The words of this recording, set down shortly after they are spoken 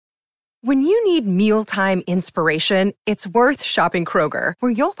When you need mealtime inspiration, it's worth shopping Kroger,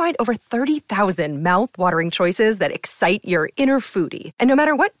 where you'll find over 30,000 mouth-watering choices that excite your inner foodie. And no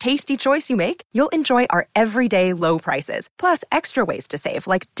matter what tasty choice you make, you'll enjoy our everyday low prices, plus extra ways to save,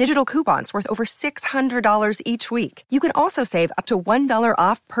 like digital coupons worth over $600 each week. You can also save up to $1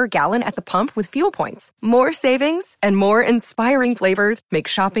 off per gallon at the pump with fuel points. More savings and more inspiring flavors make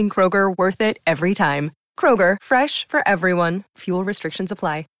shopping Kroger worth it every time. Kroger, fresh for everyone. Fuel restrictions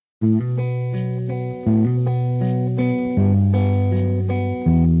apply.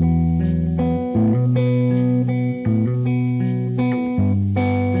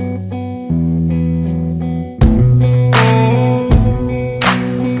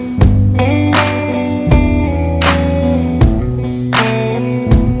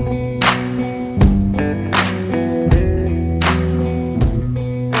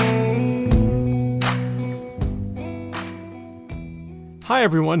 Hi,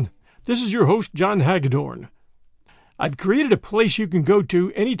 everyone. This is your host, John Hagedorn. I've created a place you can go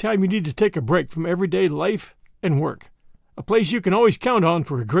to anytime you need to take a break from everyday life and work. A place you can always count on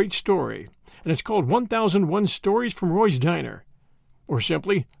for a great story. And it's called 1001 Stories from Roy's Diner. Or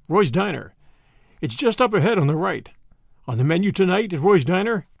simply, Roy's Diner. It's just up ahead on the right. On the menu tonight at Roy's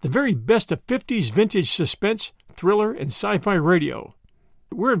Diner, the very best of 50s vintage suspense, thriller, and sci-fi radio.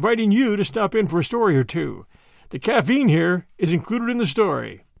 We're inviting you to stop in for a story or two. The caffeine here is included in the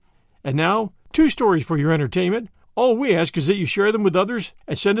story. And now, 2 stories for your entertainment. All we ask is that you share them with others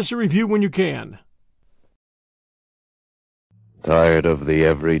and send us a review when you can. Tired of the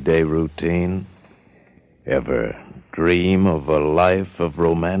everyday routine? Ever dream of a life of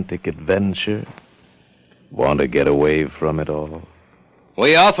romantic adventure? Want to get away from it all?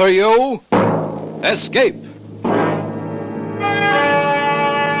 We offer you Escape.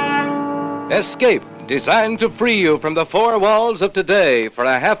 Escape, designed to free you from the 4 walls of today for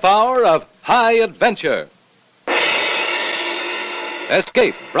a half hour of high adventure.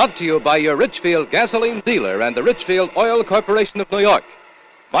 Escape, brought to you by your Richfield gasoline dealer and the Richfield Oil Corporation of New York.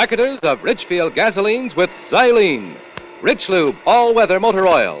 Marketers of Richfield gasolines with Xylene, Rich Lube all-weather motor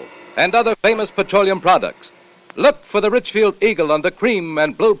oil, and other famous petroleum products. Look for the Richfield Eagle on the cream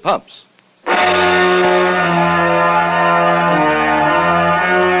and blue pumps.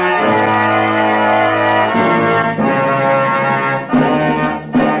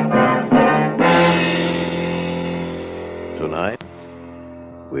 Tonight,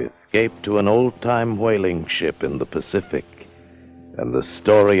 we escape to an old-time whaling ship in the Pacific and the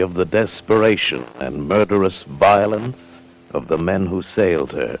story of the desperation and murderous violence of the men who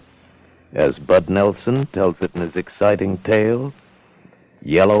sailed her, as Bud Nelson tells it in his exciting tale,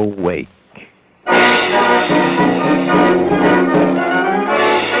 Yellow Wake.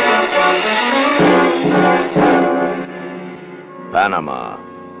 Panama,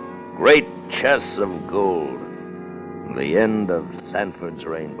 great chests of gold, the end of Sanford's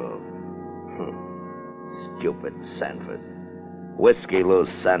rainbow. Stupid Sanford. Whiskey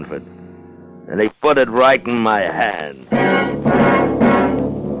loose Sanford. And he put it right in my hand.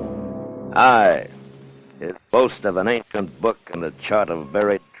 Aye, his boast of an ancient book and a chart of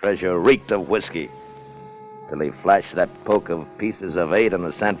buried treasure reeked of whiskey, till he flashed that poke of pieces of 8 in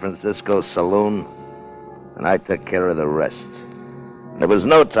the San Francisco saloon, and I took care of the rest. There was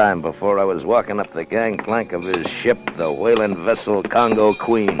no time before I was walking up the gangplank of his ship, the whaling vessel Congo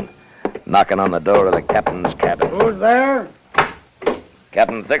Queen, knocking on the door of the captain's cabin. Who's there?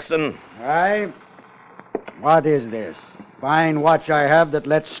 Captain Thixton? Aye. What is this? Fine watch I have that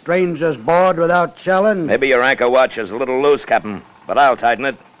lets strangers board without challenge. Maybe your anchor watch is a little loose, Captain, but I'll tighten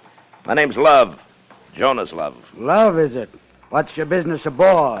it. My name's Love. Jonas Love. Love, is it? What's your business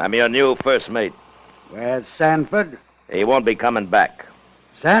aboard? I'm your new first mate. Where's Sanford? He won't be coming back.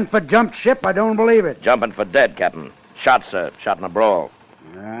 Sanford jumped ship? I don't believe it. Jumping for dead, Captain. Shot, sir. Shot in a brawl.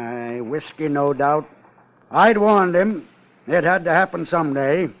 Aye, whiskey, no doubt. I'd warned him. It had to happen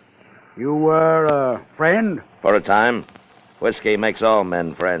someday. You were a friend? For a time. Whiskey makes all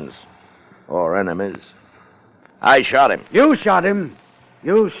men friends. Or enemies. I shot him. You shot him?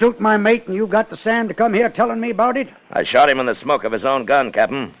 You shoot my mate and you got the sand to come here telling me about it? I shot him in the smoke of his own gun,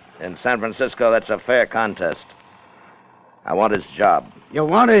 Captain. In San Francisco, that's a fair contest. I want his job. You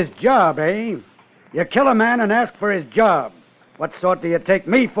want his job, eh? You kill a man and ask for his job. What sort do you take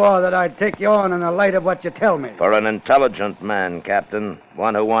me for that I'd take you on in the light of what you tell me? For an intelligent man, Captain.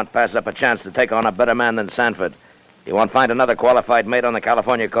 One who won't pass up a chance to take on a better man than Sanford. He won't find another qualified mate on the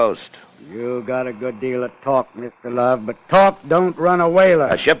California coast. You got a good deal of talk, Mr. Love, but talk don't run a whaler.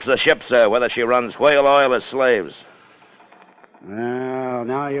 A ship's a ship, sir, whether she runs whale oil or slaves. Well,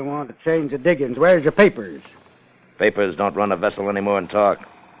 now you want to change the diggings. Where's your papers? Papers don't run a vessel any more than talk.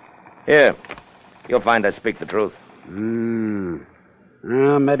 Here, you'll find I speak the truth.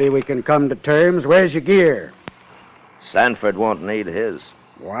 Well, maybe we can come to terms. Where's your gear? Sanford won't need his.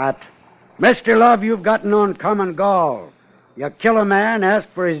 What? Mr. Love, you've gotten on common gall. You kill a man, ask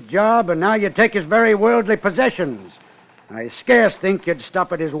for his job, and now you take his very worldly possessions. I scarce think you'd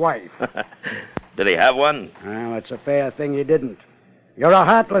stop at his wife. Did he have one? Well, it's a fair thing he didn't. You're a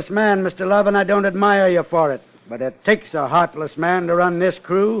heartless man, Mr. Love, and I don't admire you for it. But it takes a heartless man to run this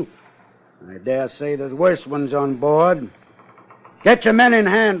crew. I dare say there's worse ones on board. Get your men in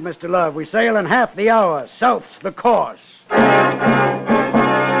hand, Mr. Love. We sail in half the hour. South's the course.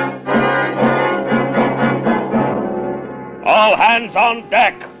 All hands on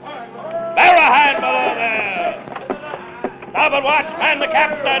deck. Bear a hand below there. Starboard watch, man the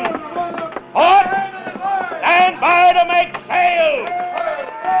captain. Port! Stand by to make sail!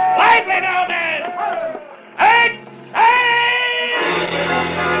 Lively now, men! Make sail!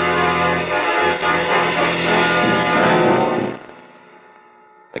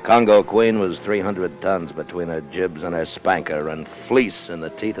 The Congo Queen was 300 tons between her jibs and her spanker and fleece in the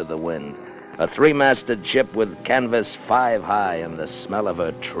teeth of the wind. A three-masted ship with canvas 5 high and the smell of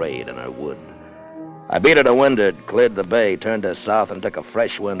her trade and her wood. I beat her to windward, cleared the bay, turned her south, and took a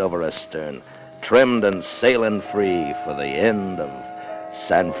fresh wind over her stern, trimmed and sailing free for the end of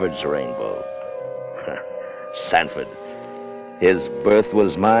Sanford's rainbow. Sanford. His berth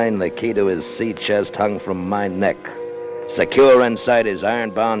was mine, the key to his sea chest hung from my neck. Secure inside his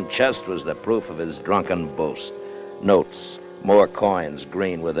iron-bound chest was the proof of his drunken boast. Notes, more coins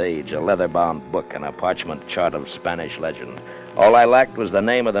green with age, a leather-bound book, and a parchment chart of Spanish legend. All I lacked was the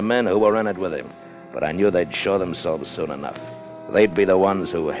name of the men who were in it with him, but I knew they'd show themselves soon enough. They'd be the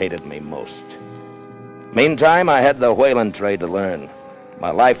ones who hated me most. Meantime, I had the whaling trade to learn,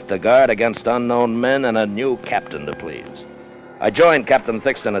 my life to guard against unknown men, and a new captain to please. I joined Captain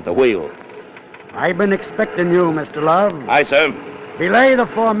Thixton at the wheel. I've been expecting you, Mr. Love. Aye, sir. Belay the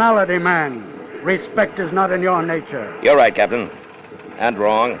formality, man. Respect is not in your nature. You're right, Captain. And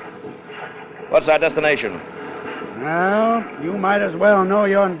wrong. What's our destination? Well, you might as well know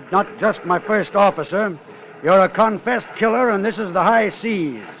you're not just my first officer. You're a confessed killer, and this is the high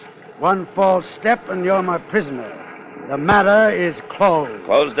seas. One false step, and you're my prisoner. The matter is closed.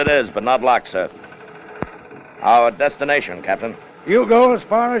 Closed it is, but not locked, sir. Our destination, Captain. You go as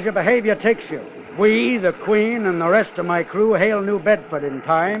far as your behavior takes you. We, the Queen, and the rest of my crew hail New Bedford in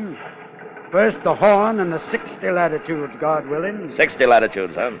time. First the Horn and the 60 latitudes, God willing. 60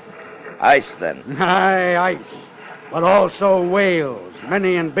 latitudes, huh? Ice, then. Aye, ice. But also whales,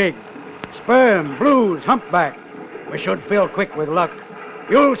 many and big. Sperm, blues, humpback. We should fill quick with luck.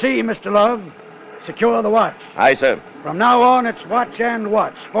 You'll see, Mr. Love. Secure the watch. Aye, sir. From now on, it's watch and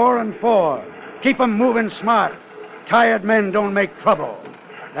watch, 4 and 4. Keep 'em moving smart. Tired men don't make trouble.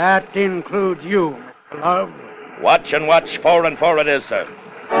 That includes you, Mr. Love. Watch and watch, 4 and 4 it is, sir.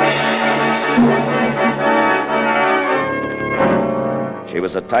 She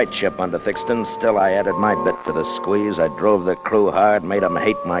was a tight ship under Thixton. Still, I added my bit to the squeeze. I drove the crew hard, made 'em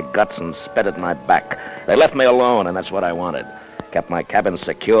hate my guts, and spit at my back. They left me alone, and that's what I wanted. Kept my cabin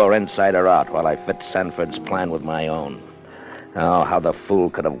secure inside or out while I fit Sanford's plan with my own. Oh, how the fool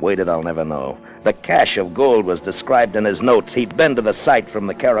could have waited, I'll never know. The cache of gold was described in his notes. He'd been to the site from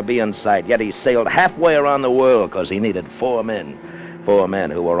the Caribbean side, yet he sailed halfway around the world because he needed 4 men. 4 men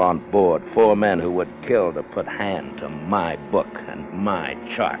who were on board, 4 men who would kill to put hand to my book and my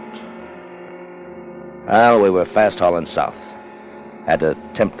chart. Well, we were fast hauling south. Had to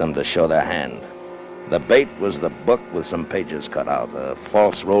tempt them to show their hand. The bait was the book with some pages cut out, a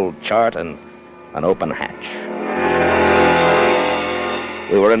false rolled chart, and an open hatch.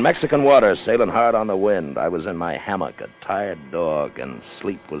 We were in Mexican waters, sailing hard on the wind. I was in my hammock, a tired dog, and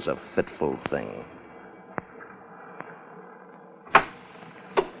sleep was a fitful thing.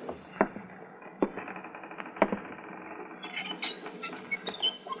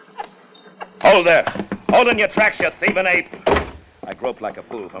 Hold there. Hold in your tracks, you thieving ape. I groped like a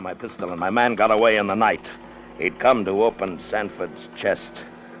fool for my pistol, and my man got away in the night. He'd come to open Sanford's chest.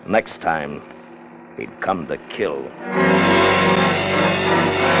 Next time, he'd come to kill.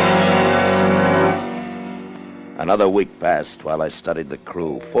 Another week passed while I studied the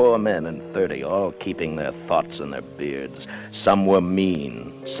crew. 4 men and 30, all keeping their thoughts in their beards. Some were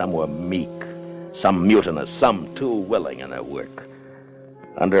mean, some were meek, some mutinous, some too willing in their work.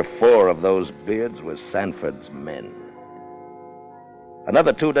 Under 4 of those beards were Sanford's men.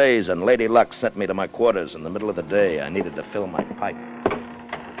 Another 2 days, and Lady Luck sent me to my quarters in the middle of the day. I needed to fill my pipe.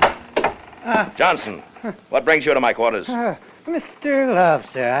 Johnson, what brings you to my quarters? Mr. Love,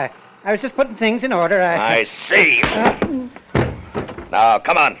 sir, I was just putting things in order. I see. Now,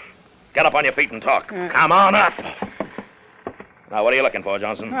 come on. Get up on your feet and talk. Come on up. Now, what are you looking for,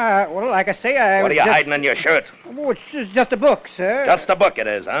 Johnson? Well, like I say, I What are was you just... hiding in your shirt? Oh, it's just a book, sir. Just a book it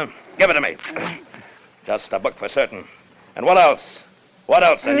is, huh? Give it to me. Just a book for certain. And what else? What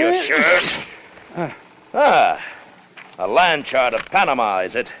else in your shirt? A land chart of Panama,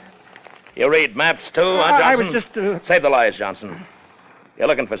 is it? You read maps, too, huh, Johnson? I was just... Save the lies, Johnson. You're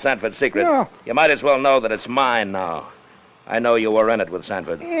looking for Sanford's secret. No. You might as well know that it's mine now. I know you were in it with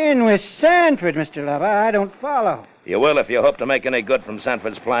Sanford. In with Sanford, Mr. Love. I don't follow. You will if you hope to make any good from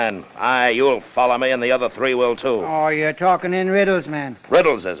Sanford's plan. Aye, you'll follow me, and the other three will, too. Oh, you're talking in riddles, man.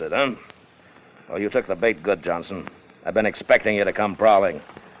 Riddles, is it, huh? Oh, you took the bait good, Johnson. I've been expecting you to come prowling.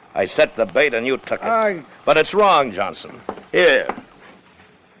 I set the bait, and you took it. But it's wrong, Johnson. Here.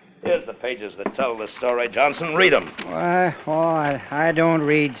 Here's the pages that tell the story, Johnson. Read them. I don't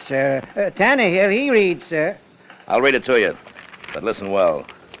read, sir. Tannehill, he reads, sir. I'll read it to you, but listen well.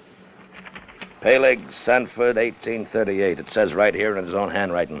 Peleg, Sanford, 1838. It says right here in his own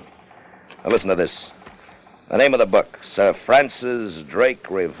handwriting. Now listen to this. The name of the book, Sir Francis Drake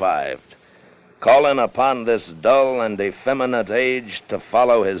Revived. Calling upon this dull and effeminate age to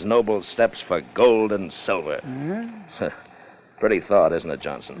follow his noble steps for gold and silver. Pretty thought, isn't it,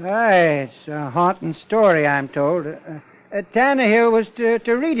 Johnson? Aye, it's a haunting story, I'm told. Tannehill was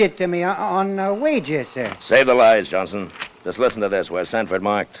to read it to me on wages, sir. Save the lies, Johnson. Just listen to this, where Sanford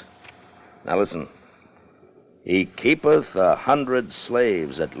marked. Now listen. He keepeth 100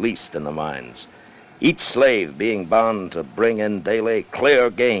 slaves at least in the mines, each slave being bound to bring in daily clear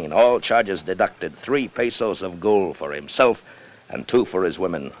gain, all charges deducted, 3 pesos of gold for himself and 2 for his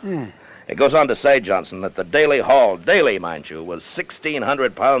women. It goes on to say, Johnson, that the daily haul, daily, mind you, was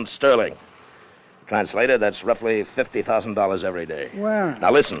 1,600 pounds sterling. Translated, that's roughly $50,000 every day. Well...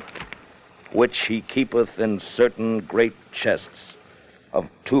 Now listen. Which he keepeth in certain great chests of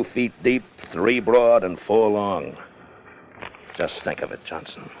 2 feet deep, 3 broad, and 4 long. Just think of it,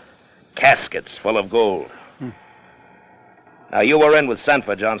 Johnson. Caskets full of gold. Now, you were in with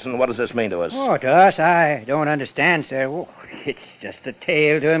Sanford, Johnson. What does this mean to us? Oh, to us, I don't understand, sir. Oh, it's just a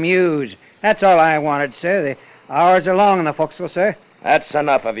tale to amuse. That's all I wanted, sir. The hours are long in the forecastle, sir. That's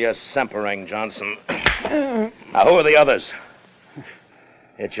enough of your simpering, Johnson. Now, who are the others?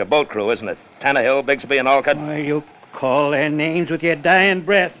 It's your boat crew, isn't it? Tannehill, Bigsby, and Alcott? Why, you call their names with your dying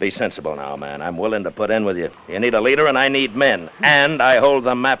breath. Be sensible now, man. I'm willing to put in with you. You need a leader, and I need men. And I hold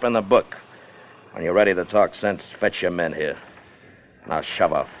the map in the book. When you're ready to talk sense, fetch your men here. Now,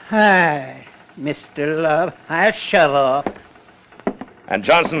 shove off. Aye, Mr. Love, I'll shove off. And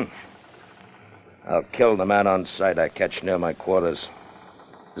Johnson, I'll kill the man on sight I catch near my quarters.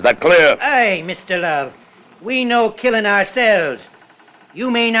 Is that clear? Aye, Mr. Love. We know killing ourselves.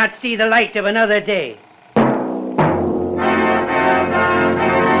 You may not see the light of another day.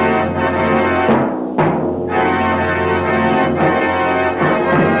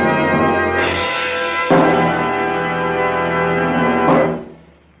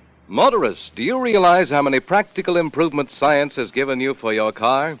 Motorists, do you realize how many practical improvements science has given you for your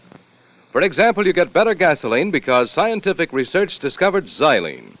car? For example, you get better gasoline because scientific research discovered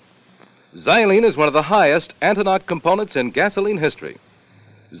xylene. Xylene is one of the highest anti-knock components in gasoline history.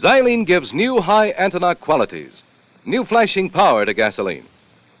 Xylene gives new high anti-knock qualities, new flashing power to gasoline.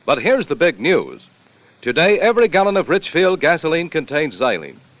 But here's the big news. Today, every gallon of Richfield gasoline contains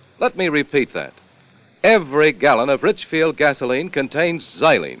xylene. Let me repeat that. Every gallon of Richfield gasoline contains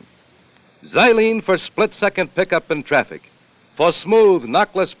xylene. Xylene for split-second pickup in traffic, for smooth,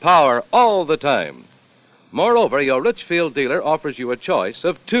 knockless power all the time. Moreover, your Richfield dealer offers you a choice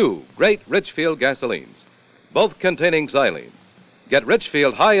of 2 great Richfield gasolines, both containing xylene. Get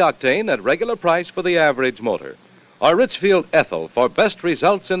Richfield High Octane at regular price for the average motor, or Richfield Ethyl for best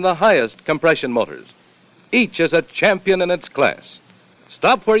results in the highest compression motors. Each is a champion in its class.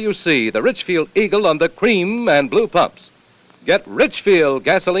 Stop where you see the Richfield Eagle on the cream and blue pumps. Get Richfield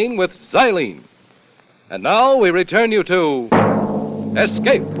gasoline with xylene. And now we return you to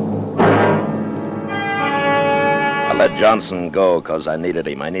Escape. I let Johnson go because I needed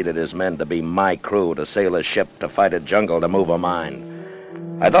him. I needed his men to be my crew, to sail a ship, to fight a jungle, to move a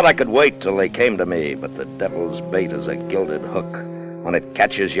mine. I thought I could wait till they came to me, but the devil's bait is a gilded hook. When it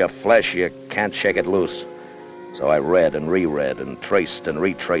catches your flesh, you can't shake it loose. So I read and reread and traced and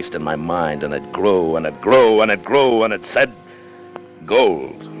retraced in my mind, and it grew and it grew and it grew, and it said,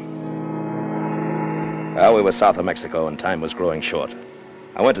 gold. Well, we were south of Mexico, and time was growing short.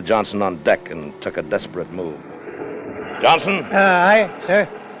 I went to Johnson on deck and took a desperate move. Johnson? Aye, sir.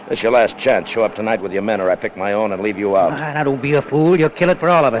 This is your last chance. Show up tonight with your men, or I pick my own and leave you out. Now, don't be a fool. You'll kill it for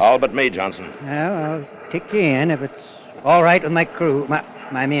all of us. All but me, Johnson. Well, I'll take you in if it's all right with my crew.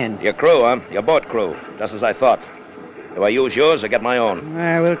 my men. Your crew, huh? Your boat crew. Just as I thought. Do I use yours or get my own?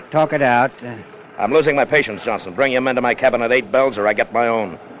 We'll talk it out. I'm losing my patience, Johnson. Bring your men to my cabin at 8 bells or I get my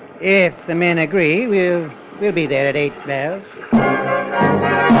own. If the men agree, we'll be there at 8 bells.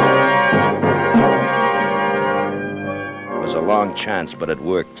 It was a long chance, but it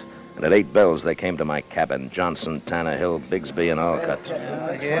worked. And at 8 bells, they came to my cabin. Johnson, Tannehill, Bigsby, and Alcott.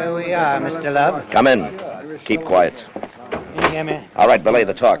 Here we are, Mr. Love. Come in. Keep quiet. All right, belay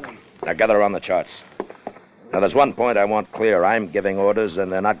the talk. Now gather around the charts. Now, there's one point I want clear. I'm giving orders,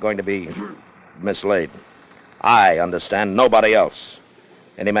 and they're not going to be mislaid. I understand, nobody else.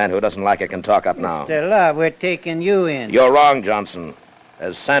 Any man who doesn't like it can talk up now. Mr. Love, we're taking you in. You're wrong, Johnson.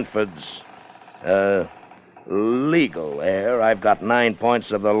 As Sanford's, legal heir, I've got 9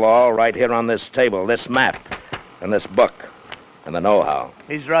 points of the law right here on this table, this map, and this book, and the know-how.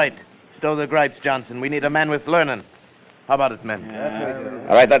 He's right. Stow the gripes, Johnson. We need a man with learning. How about it, men?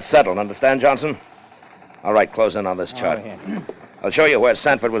 All right, that's settled. Understand, Johnson? All right, close in on this chart. I'll show you where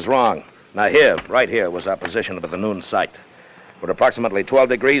Sanford was wrong. Now here, right here, was our position at the noon sight. We're approximately 12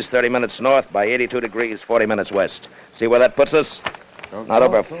 degrees, 30 minutes north by 82 degrees, 40 minutes west. See where that puts us? Not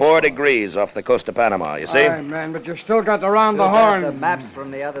over 4 degrees off the coast of Panama, you see? Aye, man, but you still got to round the horn. The map's from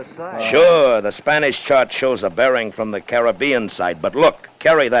the other side. Sure, the Spanish chart shows a bearing from the Caribbean side, but look,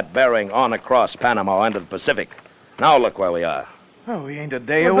 carry that bearing on across Panama into the Pacific. Now look where we are. Oh, we ain't a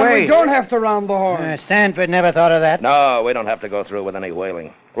day Well, then away. we don't have to round the horn. Sanford never thought of that. No, we don't have to go through with any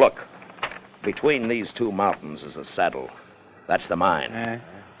whaling. Look, between these two mountains is a saddle. That's the mine.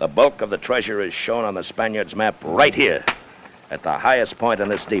 The bulk of the treasure is shown on the Spaniards' map right here, at the highest point in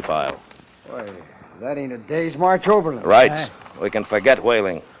this defile. Boy, that ain't a day's march overland. Right. We can forget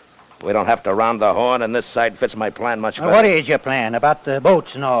whaling. We don't have to round the horn, and this side fits my plan much better. What is your plan about the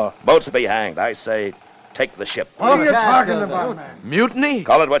boats and all? Boats be hanged. I say, take the ship. What are you talking about, man? Mutiny?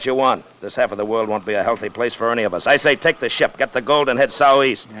 Call it what you want. This half of the world won't be a healthy place for any of us. I say, take the ship, get the gold, and head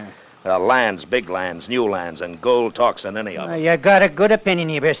southeast. There are lands, big lands, new lands, and gold talks in any of them. You got a good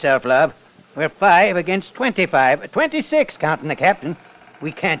opinion of yourself, Love. We're 5 against 25. 26, counting the captain.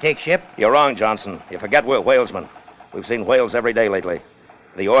 We can't take ship. You're wrong, Johnson. You forget we're whalesmen. We've seen whales every day lately.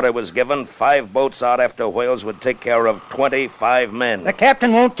 The order was given, 5 boats out after whales would take care of 25 men. The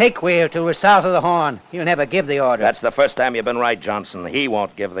captain won't take whale till we're south of the Horn. He'll never give the order. That's the first time you've been right, Johnson. He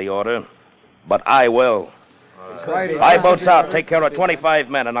won't give the order, but I will. 5 boats out, take care of 25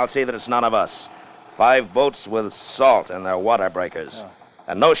 men, and I'll see that it's none of us. 5 boats with salt in their water breakers,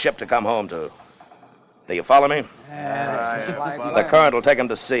 and no ship to come home to. Do you follow me? The current will take him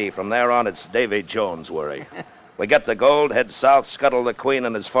to sea. From there on, it's Davy Jones' worry. We get the gold, head south, scuttle the Queen,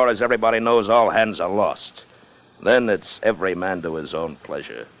 and as far as everybody knows, all hands are lost. Then it's every man to his own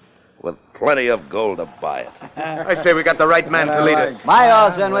pleasure, with plenty of gold to buy it. I say we got the right man to lead us. My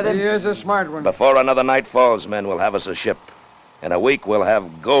all's in with him. He is a smart one. Before another night falls, men, we'll have us a ship. In a week, we'll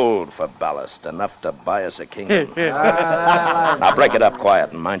have gold for ballast, enough to buy us a kingdom. Now break it up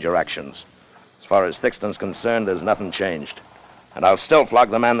quiet and mind your actions. As far as Thixton's concerned, there's nothing changed. And I'll still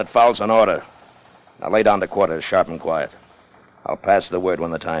flog the man that fouls an order. Now lay down to quarters, sharp and quiet. I'll pass the word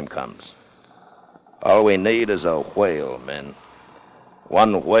when the time comes. All we need is a whale, men.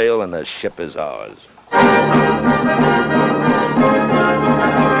 1 whale and the ship is ours.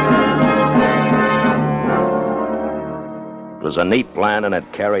 It was a neat plan and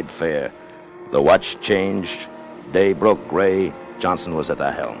it carried fair. The watch changed. Day broke gray. Johnson was at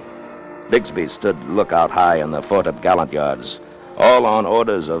the helm. Bigsby stood lookout high in the fore-top gallant yards, all on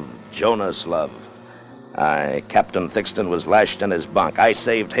orders of Jonas Love. Captain Thixton was lashed in his bunk. I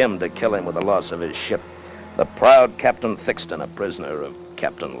saved him to kill him with the loss of his ship. The proud Captain Thixton, a prisoner of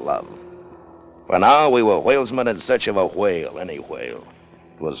Captain Love. For now, we were whalesmen in search of a whale, any whale.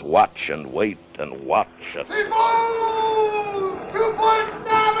 It was watch and wait and watch. Lay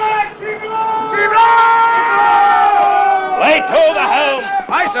to the helm!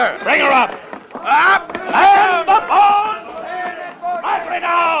 Aye, sir. Bring her up! Up! And the board! Smartly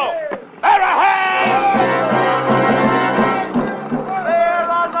now! Bear ahead! Clear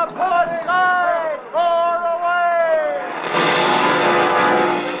on the port side! Roar away!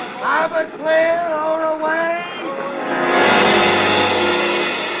 Have it clear, roar away.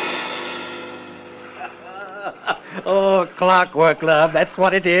 Oh, clockwork, Love. That's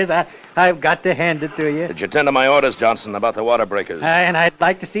what it is. I've got to hand it to you. Did you attend to my orders, Johnson, about the water breakers? And I'd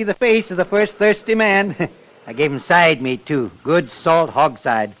like to see the face of the first thirsty man. I gave him side meat, too. Good salt hog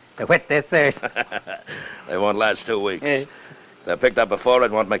side to whet their thirst. They won't last 2 weeks. If they're picked up before,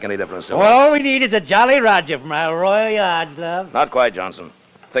 it won't make any difference to us. Well, all we need is a Jolly Roger from our Royal Yards, Love. Not quite, Johnson.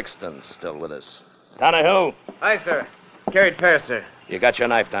 Thixton's still with us. Tannehill, Aye, sir. Carried pair, sir. You got your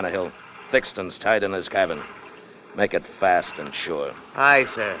knife, Tannehill. Thixton's tied in his cabin. Make it fast and sure. Aye,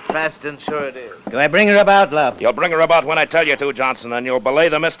 sir. Fast and sure it is. Do I bring her about, love? You'll bring her about when I tell you to, Johnson, and you'll belay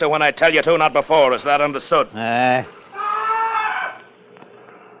the mister when I tell you to, not before. Is that understood? Aye.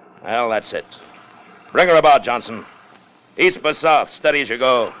 Well, that's it. Bring her about, Johnson. East by south, steady as you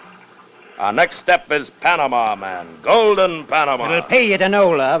go. Our next step is Panama, man. Golden Panama. It'll pay you to know,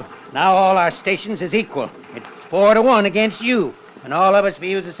 love. Now all our stations is equal. It's 4-1 against you, and all of us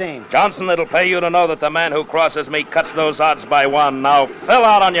feels the same. Johnson, it'll pay you to know that the man who crosses me cuts those odds by 1. Now fill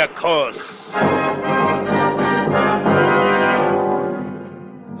out on your course.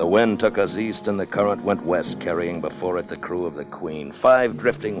 The wind took us east and the current went west, carrying before it the crew of the Queen. 5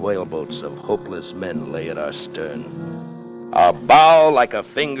 drifting whaleboats of hopeless men lay at our stern. Our bow, like a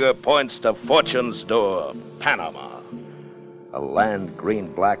finger, points to fortune's door, Panama. A land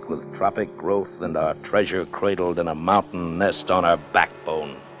green-black with tropic growth and our treasure cradled in a mountain nest on our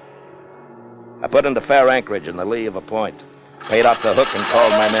backbone. I put into fair anchorage in the lee of a point, paid off the hook and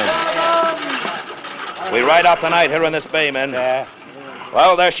called my men. We ride out tonight here in this bay, men.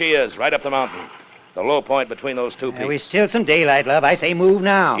 Well, there she is, right up the mountain. The low point between those two peaks. We still some daylight, love. I say move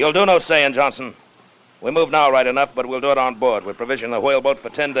now. You'll do no saying, Johnson. We move now right enough, but we'll do it on board. We provision the whaleboat for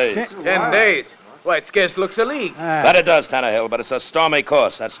 10 days. 10 days? Why, it scarce looks a league. That it does, Tannehill, but it's a stormy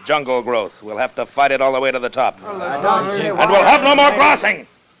course. That's jungle growth. We'll have to fight it all the way to the top. And we'll have no more crossing.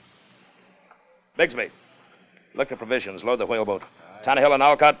 Bigsby, look at provisions. Load the whaleboat. Tannehill and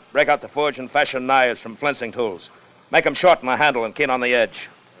Alcott, break out the forge and fashion knives from flensing tools. Make 'em short in the handle and keen on the edge.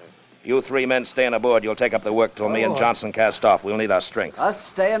 You 3 men staying aboard. You'll take up the work till me and Johnson cast off. We'll need our strength. Us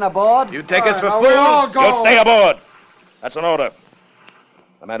staying aboard? You take us for fools? You'll stay aboard. That's an order.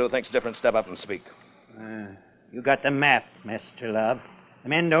 The man who thinks different, step up and speak. You got the map, Mr. Love. The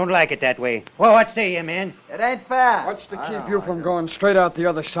men don't like it that way. Well, what say you, men? It ain't fair. What's to keep you from going straight out the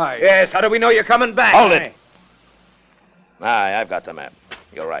other side? Yes, how do we know you're coming back? Hold it. Aye, I've got the map.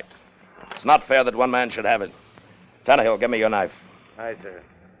 You're right. It's not fair that one man should have it. Tannehill, give me your knife. Aye, sir.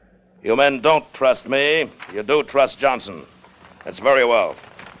 You men don't trust me. You do trust Johnson. That's very well.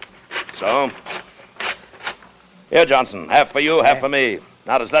 So, here, Johnson. Half for you, half for me.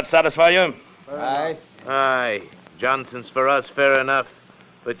 Now, does that satisfy you? Aye. Aye. Johnson's for us, fair enough.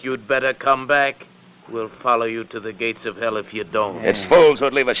 But you'd better come back. We'll follow you to the gates of hell if you don't. It's fools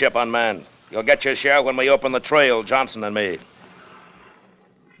who'd leave a ship unmanned. You'll get your share when we open the trail, Johnson and me.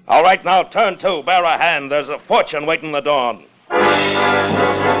 All right, now, turn to. Bear a hand. There's a fortune waiting the dawn.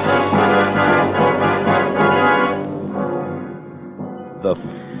 The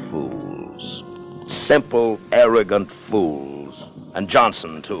fools. Simple, arrogant fools. And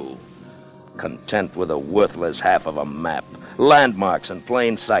Johnson, too. Content with a worthless half of a map. Landmarks in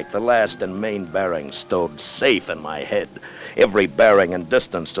plain sight, the last and main bearing stowed safe in my head. Every bearing and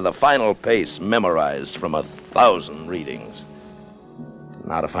distance to the final pace memorized from 1,000 readings.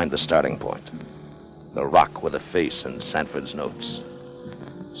 Now to find the starting point. The rock with a face in Sanford's notes.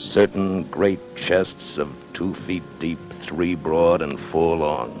 Certain great chests of 2 feet deep, 3 broad, and 4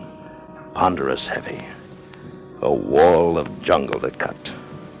 long. Ponderous heavy. A wall of jungle to cut.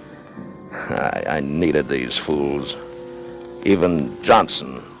 I needed these fools. Even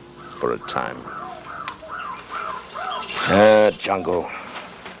Johnson, for a time. Jungle.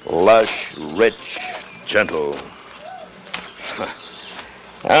 Lush, rich, gentle.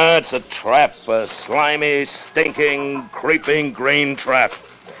 It's a trap, a slimy, stinking, creeping green trap.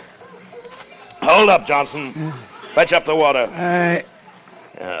 Hold up, Johnson. Fetch up the water.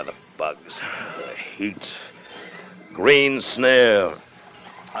 The bugs, the heat, green snare.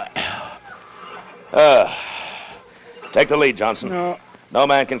 Take the lead, Johnson. No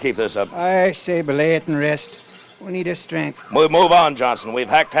man can keep this up. I say belay it and rest. We need a strength. We move on, Johnson. We've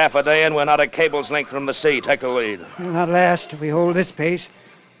hacked half a day and we're not a cable's length from the sea. Take the lead. We'll not last if we hold this pace.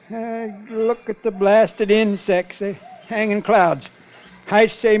 Look at the blasted insects. They hang in clouds. I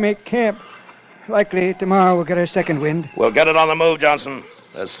say make camp. Likely tomorrow we'll get our second wind. We'll get it on the move, Johnson.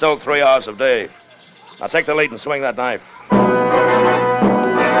 There's still 3 hours of day. Now take the lead and swing that knife.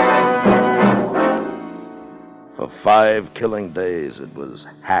 For 5 killing days, it was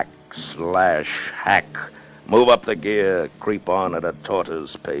hack, slash, hack. Move up the gear, creep on at a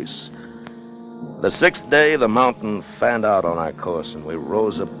tortoise pace. The 6th day, the mountain fanned out on our course, and we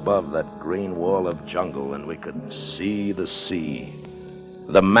rose above that green wall of jungle, and we could see the sea.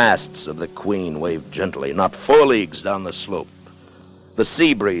 The masts of the Queen waved gently, not 4 leagues down the slope. The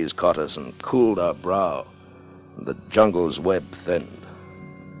sea breeze caught us and cooled our brow. The jungle's web thinned,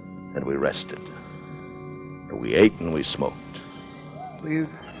 and we rested. We ate and we smoked. We've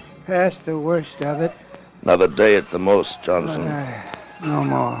passed the worst of it. Another day at the most, Johnson. No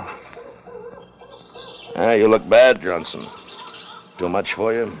more. You look bad, Johnson. Too much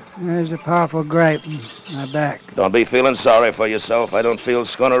for you? There's a powerful gripe in my back. Don't be feeling sorry for yourself. I don't feel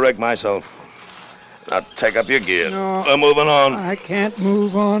schooner-rig myself. Now take up your gear. No. We're moving on. I can't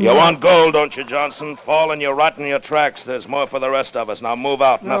move on. You want gold, don't you, Johnson? Fall and you rot in your tracks. There's more for the rest of us. Now move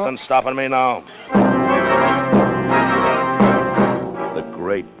out. No. Nothing's stopping me now. The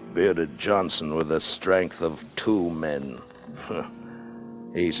great bearded Johnson with the strength of 2 men.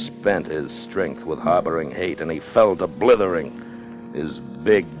 He spent his strength with harboring hate, and he fell to blithering. His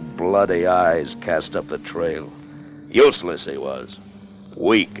big, bloody eyes cast up the trail. Useless he was.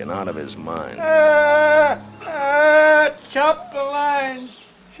 Weak and out of his mind. Chop the lines.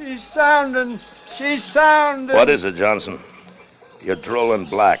 She's sounding. She's sounding. What is it, Johnson? You're drooling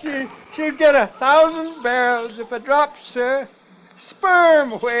black. She'll get 1,000 barrels if it drops, sir.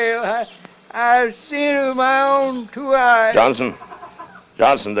 Sperm whale. I've seen it with my own 2 eyes.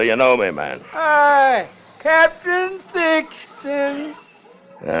 Johnson, do you know me, man? Aye, Captain Thixton.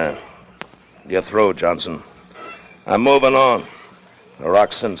 You're through, Johnson. I'm moving on. The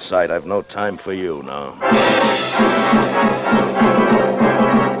rock's in sight. I've no time for you now.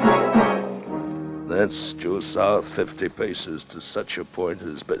 That's due south 50 paces to such a point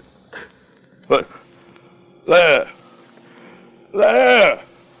as... But... There!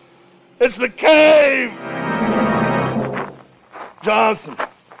 It's the cave!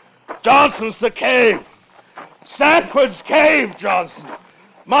 Johnson's the cave! Sanford's cave, Johnson!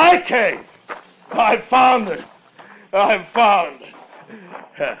 My cave! I found it!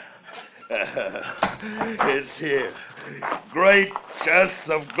 It's here. Great chests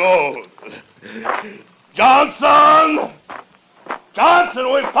of gold. Johnson!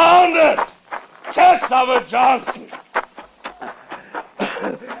 Johnson, we found it! Chests of it, Johnson!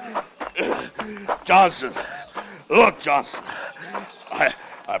 Johnson, look, Johnson.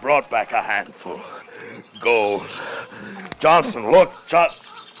 I brought back a handful. Gold. Johnson, look,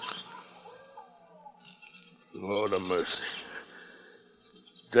 Lord of mercy.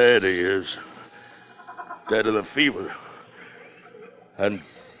 Dead he is. Dead of the fever. And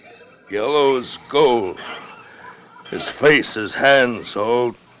yellow as gold. His face, his hands,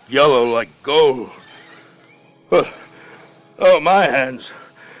 all yellow like gold. Oh, my hands.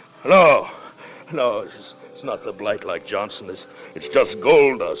 No, it's not the blight like Johnson. It's just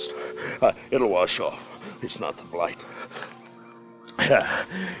gold dust. It'll wash off. It's not the blight.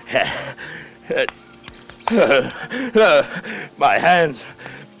 My hands,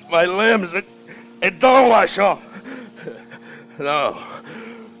 my limbs, it don't wash off. No!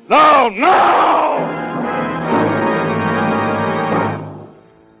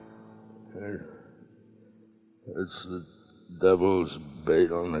 It's the devil's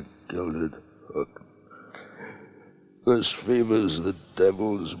bait on a gilded hook. This fever's the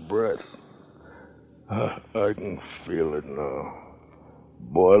devil's breath. I can feel it now,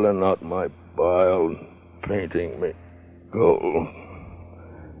 boiling out my bile, painting me gold.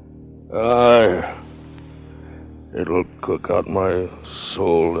 It'll cook out my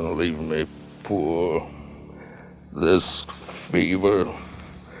soul and leave me poor. This fever,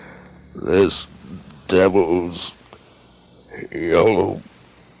 this devil's yellow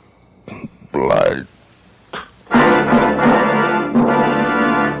blight.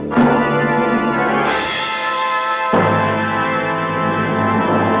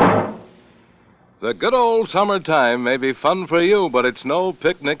 The good old summertime may be fun for you, but it's no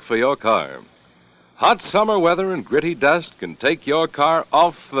picnic for your car. Hot summer weather and gritty dust can take your car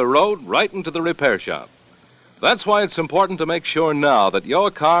off the road right into the repair shop. That's why it's important to make sure now that your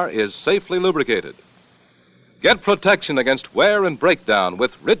car is safely lubricated. Get protection against wear and breakdown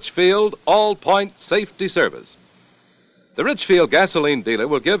with Richfield All-Point Safety Service. The Richfield gasoline dealer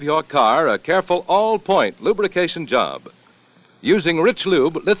will give your car a careful all-point lubrication job using Rich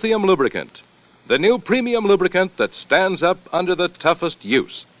Lube lithium lubricant, the new premium lubricant that stands up under the toughest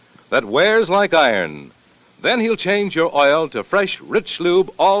use, that wears like iron. Then he'll change your oil to fresh Rich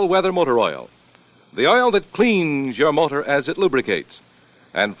Lube all-weather motor oil, the oil that cleans your motor as it lubricates.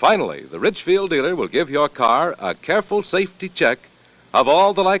 And finally, the Richfield dealer will give your car a careful safety check of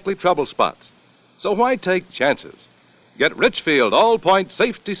all the likely trouble spots. So why take chances? Get Richfield All-Point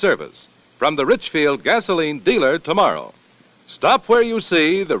Safety Service from the Richfield gasoline dealer tomorrow. Stop where you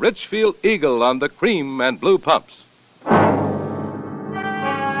see the Richfield Eagle on the cream and blue pumps.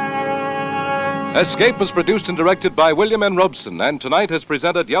 Escape was produced and directed by William N. Robeson, and tonight has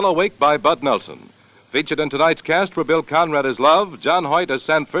presented Yellow Wake by Bud Nelson. Featured in tonight's cast were Bill Conrad as Love, John Hoyt as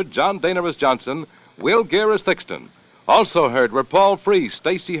Sanford, John Daner as Johnson, Will Gear as Thixton. Also heard were Paul Free,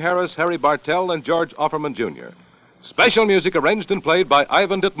 Stacey Harris, Harry Bartell, and George Offerman, Jr. Special music arranged and played by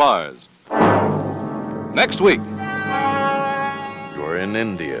Ivan Ditmars. Next week. You're in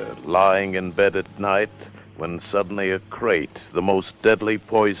India, lying in bed at night, when suddenly a crate, the most deadly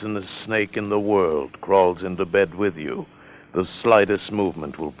poisonous snake in the world, crawls into bed with you. The slightest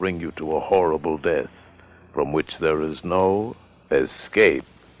movement will bring you to a horrible death, from which there is no escape.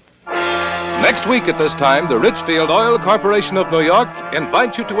 Next week at this time, the Richfield Oil Corporation of New York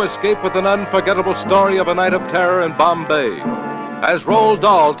invites you to escape with an unforgettable story of a night of terror in Bombay, as Roald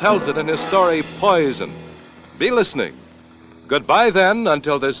Dahl tells it in his story, Poison. Be listening. Goodbye then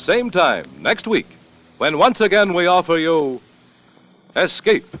until this same time next week, when once again we offer you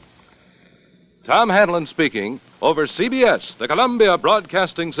Escape. Tom Hanlon speaking over CBS, the Columbia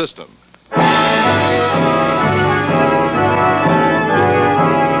Broadcasting System.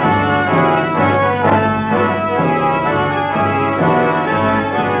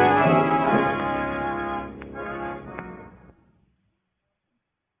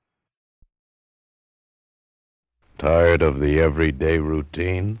 Tired of the everyday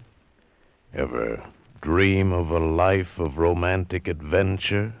routine? Ever dream of a life of romantic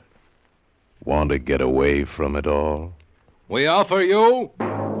adventure? Want to get away from it all? We offer you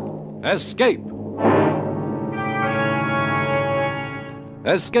Escape.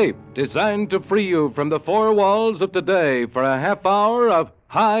 Escape, designed to free you from the four walls of today for a half hour of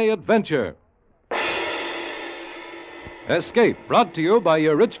high adventure. Escape, brought to you by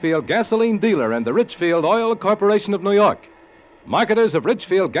your Richfield gasoline dealer and the Richfield Oil Corporation of New York. Marketers of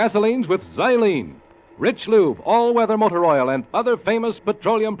Richfield gasolines with Xylene, Rich Lube, all-weather motor oil, and other famous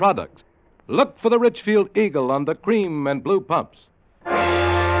petroleum products. Look for the Richfield Eagle on the cream and blue pumps.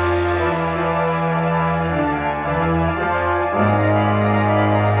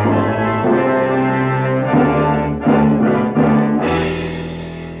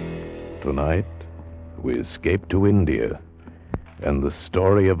 Tonight, we escape to India, and the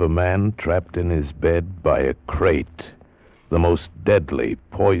story of a man trapped in his bed by a crate, the most deadly,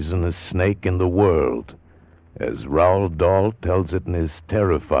 poisonous snake in the world, as Roald Dahl tells it in his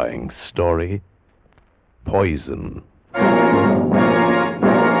terrifying story, Poison.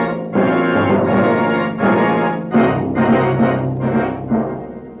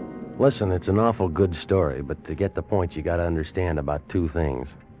 Listen, it's an awful good story, but to get the point, you gotta understand about two things.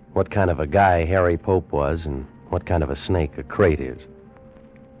 What kind of a guy Harry Pope was, and what kind of a snake a crate is.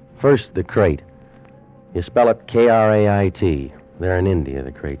 First, the crate. You spell it K-R-A-I-T. They're in India,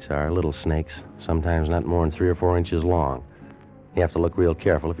 the crates are. Little snakes, sometimes not more than 3 or 4 inches long. You have to look real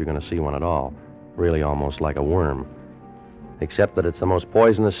careful if you're going to see one at all. Really almost like a worm. Except that it's the most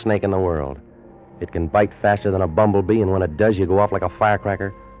poisonous snake in the world. It can bite faster than a bumblebee, and when it does, you go off like a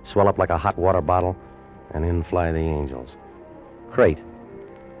firecracker, swell up like a hot water bottle, and in fly the angels. Crate.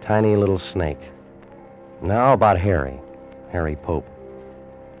 Tiny little snake. Now about Harry Pope.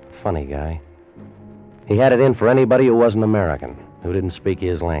 Funny guy. He had it in for anybody who wasn't American, who didn't speak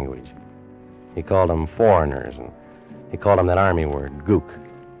his language. He called them foreigners, and he called them that army word, gook.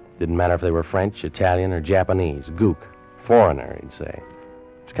 Didn't matter if they were French, Italian, or Japanese. Gook. Foreigner, he'd say.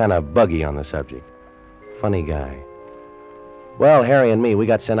 It's kind of buggy on the subject. Funny guy. Well, Harry and me, we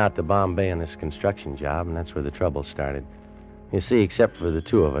got sent out to Bombay on this construction job, and that's where the trouble started. You see, except for the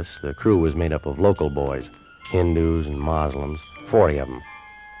two of us, the crew was made up of local boys, Hindus and Muslims, 40 of them.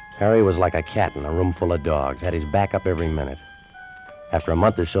 Harry was like a cat in a room full of dogs, had his back up every minute. After a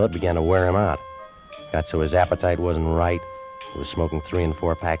month or so, it began to wear him out. Got so his appetite wasn't right. He was smoking 3 and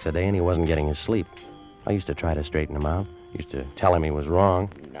 4 packs a day, and he wasn't getting his sleep. I used to try to straighten him out. Used to tell him he was wrong.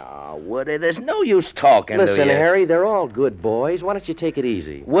 No, Woody, there's no use talking to you. Listen, Harry, they're all good boys. Why don't you take it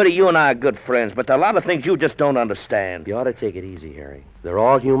easy? Woody, you and I are good friends, but there are a lot of things you just don't understand. You ought to take it easy, Harry. They're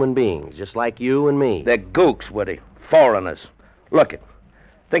all human beings, just like you and me. They're gooks, Woody. Foreigners. Look it.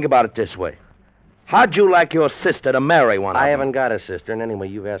 Think about it this way. How'd you like your sister to marry one of them? I haven't got a sister, and anyway,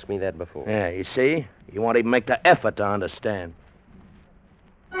 you've asked me that before. Yeah, you see? You won't even make the effort to understand.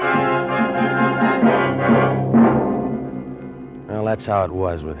 Well, that's how it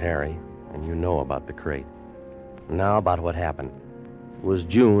was with Harry, and you know about the crate. Now about what happened. It was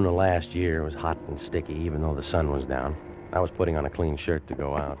June of last year. It was hot and sticky, even though the sun was down. I was putting on a clean shirt to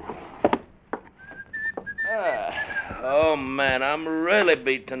go out. Oh, man, I'm really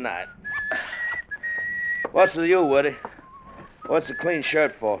beat tonight. What's with you, Woody? What's the clean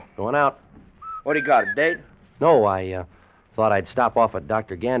shirt for? Going out. What do you got, a date? No, I thought I'd stop off at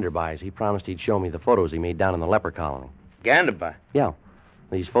Dr. Ganderbuy's. He promised he'd show me the photos he made down in the leper colony. Ganderby? Yeah.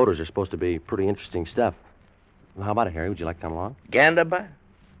 These photos are supposed to be pretty interesting stuff. Well, how about it, Harry? Would you like to come along? Ganderby?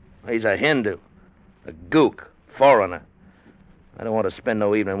 He's a Hindu. A gook. Foreigner. I don't want to spend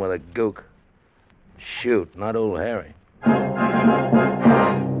no evening with a gook. Shoot, not old Harry.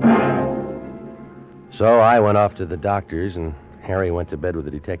 So I went off to the doctor's, and Harry went to bed with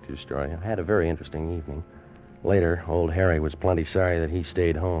the detective story. I had a very interesting evening. Later, old Harry was plenty sorry that he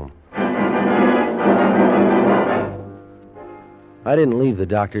stayed home. I didn't leave the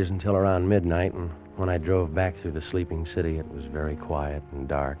doctor's until around midnight, and when I drove back through the sleeping city, it was very quiet and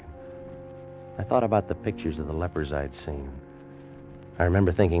dark. I thought about the pictures of the lepers I'd seen. I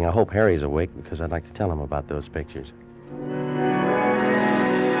remember thinking, I hope Harry's awake because I'd like to tell him about those pictures.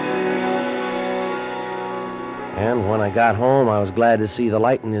 And when I got home, I was glad to see the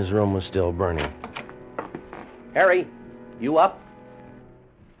light in his room was still burning. Harry, you up?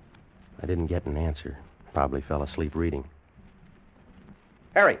 I didn't get an answer. Probably fell asleep reading.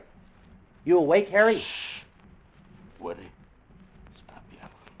 Harry, you awake, Harry? Shh. Woody, stop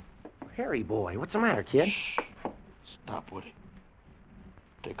yelling. Harry, boy, what's the matter, kid? Shh. Stop, Woody.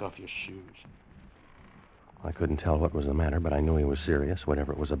 Take off your shoes. I couldn't tell what was the matter, but I knew he was serious,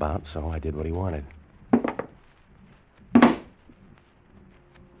 whatever it was about, so I did what he wanted.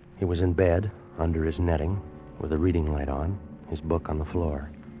 He was in bed, under his netting, with a reading light on, his book on the floor.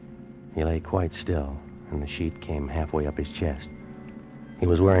 He lay quite still, and the sheet came halfway up his chest. He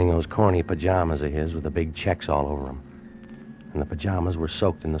was wearing those corny pajamas of his with the big checks all over them. And the pajamas were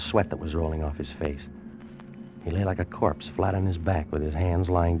soaked in the sweat that was rolling off his face. He lay like a corpse, flat on his back, with his hands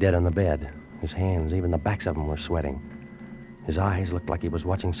lying dead on the bed. His hands, even the backs of them, were sweating. His eyes looked like he was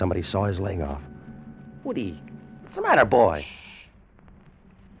watching somebody saw his leg off. Woody, what's the matter, boy?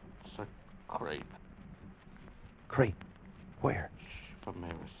 It's a crate. Crate? Where? For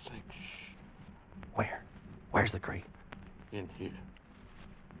Mary's sake, shh. Where? Where's the crate? In here.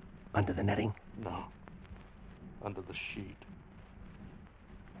 Under the netting? No. Under the sheet.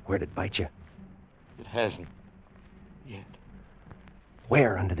 Where'd it bite you? It hasn't. Yet.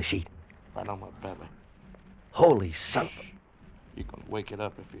 Where under the sheet? Right on my belly. Holy son of a... You can wake it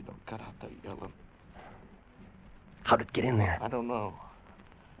up if you don't cut out that yelling. How'd it get in there? I don't know.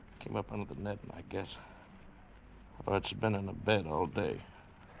 Came up under the netting, I guess. Or it's been in the bed all day.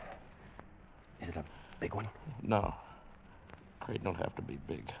 Is it a big one? No. Crate don't have to be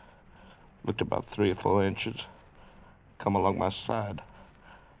big. Looked about 3 or 4 inches. Come along my side.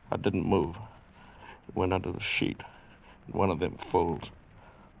 I didn't move. It went under the sheet. In one of them folds.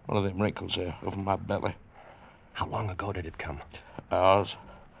 One of them wrinkles there over my belly. How long ago did it come? Hours.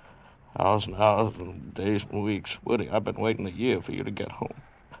 Hours and hours and days and weeks. Woody, I've been waiting a year for you to get home.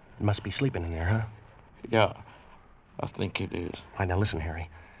 It must be sleeping in there, huh? Yeah, I think it is. All right, now listen, Harry.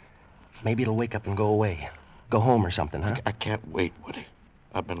 Maybe it'll wake up and go away. Go home or something, huh? I can't wait, Woody.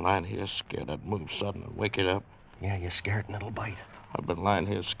 I've been lying here scared I'd move sudden and wake it up. Yeah, you're scared and it'll bite. I've been lying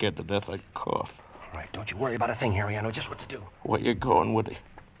here scared to death I'd cough. All right, don't you worry about a thing, Harry. I know just what to do. Where you going, Woody?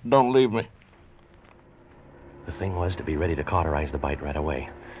 Don't leave me. The thing was to be ready to cauterize the bite right away.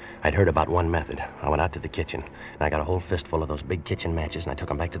 I'd heard about one method. I went out to the kitchen, and I got a whole fistful of those big kitchen matches, and I took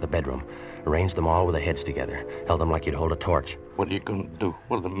them back to the bedroom. Arranged them all with the heads together. Held them like you'd hold a torch. What are you going to do?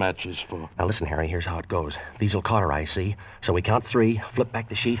 What are the matches for? Now listen, Harry, here's how it goes. These'll cauterize, see? So we count 3, flip back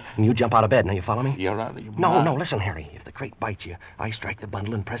the sheet, and you jump out of bed. Now you follow me? You're out of your mind. No, listen, Harry. If the crate bites you, I strike the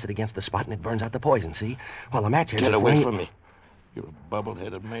bundle and press it against the spot, and it burns out the poison, see? While the matches... Get away from me. You're a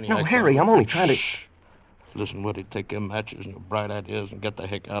bubble-headed maniac. No, Harry, I'm only trying to... Shh. Listen, Woody, take your matches and your bright ideas and get the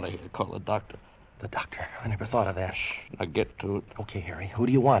heck out of here. Call the doctor. The doctor? I never thought of that. Shh. Now get to it. Okay, Harry. Who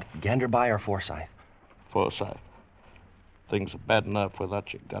do you want? Ganderby or Forsyth? Forsyth. Things are bad enough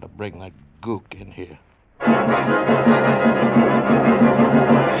without you. Gotta bring that gook in here.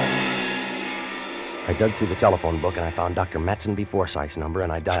 I dug through the telephone book and I found Dr. Matson B. Forsyth's number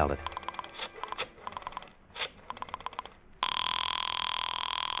and I dialed it.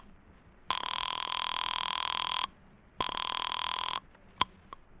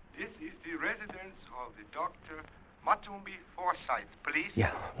 This is the residence of the Dr. Matumbi Forsyth, please.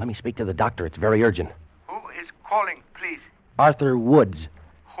 Yeah, let me speak to the doctor. It's very urgent. Who is calling, please? Arthur Woods.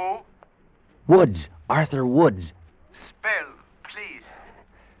 Who? Woods. Arthur Woods. Spell, please.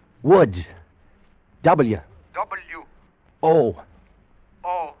 Woods. W. W. O.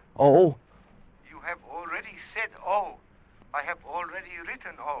 O. O. You have already said O. I have already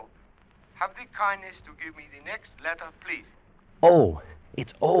written O. Have the kindness to give me the next letter, please. O.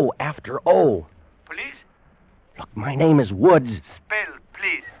 It's O after O. Please? Look, my name is Woods. Spell,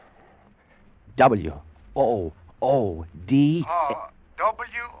 please. W. O. O. D.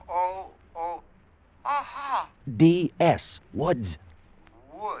 W-O-O. Aha! D. S. Woods.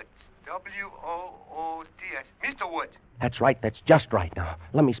 Woods. W-O-O-D-S. Mr. Woods. That's right. That's just right. Now,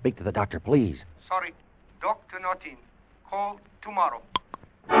 let me speak to the doctor, please. Sorry. Doctor not in. Call tomorrow.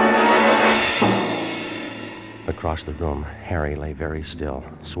 Across the room, Harry lay very still,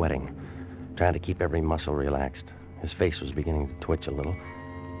 sweating, trying to keep every muscle relaxed. His face was beginning to twitch a little.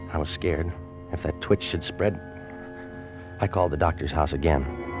 I was scared. If that twitch should spread... I called the doctor's house again.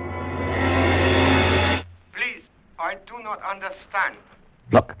 Please, I do not understand.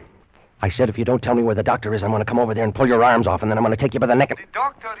 Look, I said if you don't tell me where the doctor is, I'm going to come over there and pull your arms off, and then I'm going to take you by the neck and... The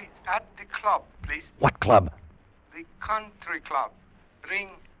doctor is at the club, please. What club? The country club. Ring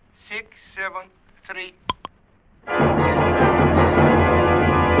 673.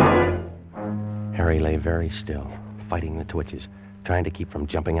 Harry lay very still, fighting the twitches, trying to keep from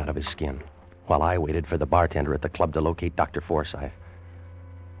jumping out of his skin, while I waited for the bartender at the club to locate Dr. Forsyth.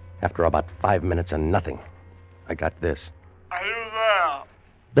 After about 5 minutes and nothing, I got this. Are you there?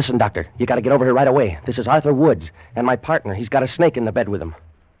 Listen, Doctor, you got to get over here right away. This is Arthur Woods, and my partner. He's got a snake in the bed with him.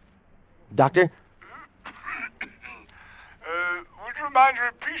 Doctor? Would you mind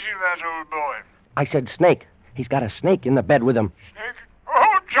repeating that, old boy? I said snake. He's got a snake in the bed with him. Snake?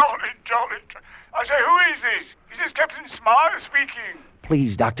 Oh, jolly. I say, who is this? Is this Captain Smythe speaking?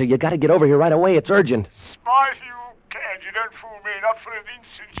 Please, Doctor, you got to get over here right away. It's urgent. Smythe, you can't. You don't fool me. Not for an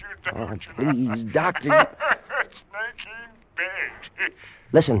instant, you don't. Oh, please, Doctor. Snake in bed.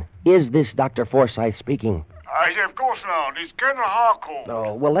 Listen, is this Dr. Forsyth speaking? I say, of course not. It's Colonel Harcourt.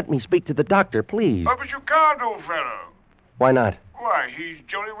 Oh, well, let me speak to the doctor, please. Oh, but you can't, old fellow. Why not? Why, he's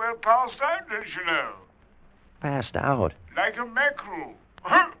jolly well passed out, don't you know? Passed out? Like a mackerel.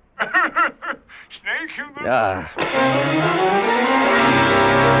 Snake in the...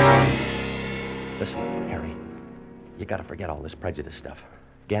 Listen, Harry, you gotta forget all this prejudice stuff.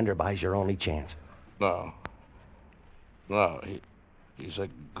 Ganderby's your only chance. No, he's a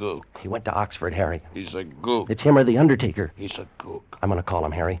gook. He went to Oxford, Harry. He's a gook. It's him or the Undertaker. He's a gook. I'm gonna call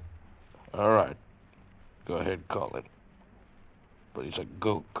him, Harry. All right. Go ahead, call him. But he's a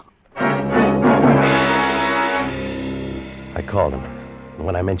gook. I called him. And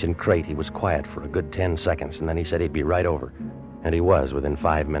when I mentioned crate, he was quiet for a good 10 seconds, and then he said he'd be right over. And he was within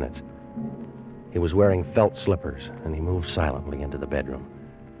 5 minutes. He was wearing felt slippers, and he moved silently into the bedroom.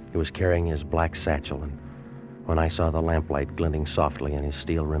 He was carrying his black satchel, and when I saw the lamplight glinting softly in his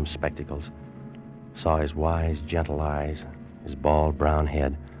steel-rimmed spectacles, saw his wise, gentle eyes, his bald brown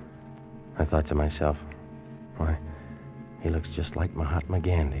head, I thought to myself, why, he looks just like Mahatma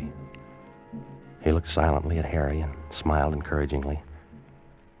Gandhi. He looked silently at Harry and smiled encouragingly.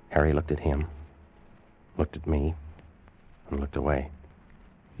 Harry looked at him, looked at me, and looked away.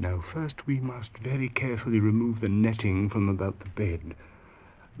 Now, first we must very carefully remove the netting from about the bed.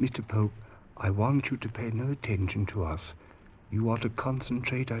 Mr. Pope, I want you to pay no attention to us. You are to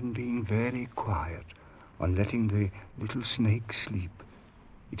concentrate on being very quiet, on letting the little snake sleep.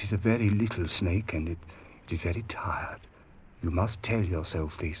 It is a very little snake, and it is very tired. You must tell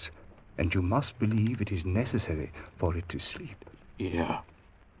yourself this, and you must believe it is necessary for it to sleep. Yeah.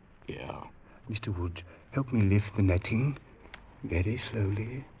 Mr. Wood, help me lift the netting very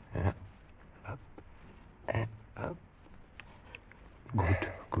slowly. Up and up.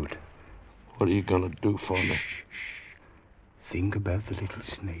 Good. What are you going to do for me? Think about the little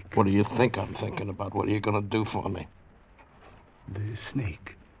snake. What do you think I'm thinking about? What are you going to do for me? The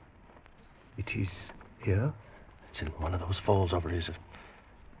snake. It is here? It's in one of those folds over his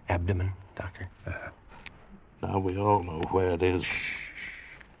abdomen, Doctor. Now we all know where it is.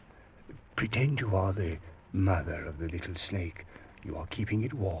 Pretend you are the mother of the little snake. You are keeping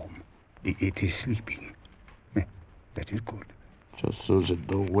it warm. It is sleeping. That is good. Just so as it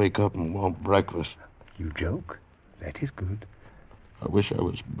don't wake up and want breakfast. You joke? That is good. I wish I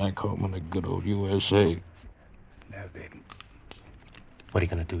was back home in the good old USA. Now then. What are you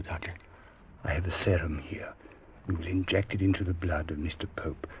going to do, Doctor? I have a serum here. We will inject it into the blood of Mr.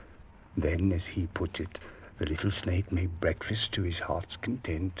 Pope. Then, as he puts it, the little snake may breakfast to his heart's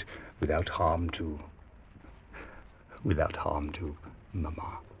content without harm to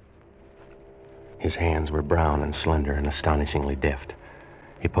Mama. His hands were brown and slender and astonishingly deft.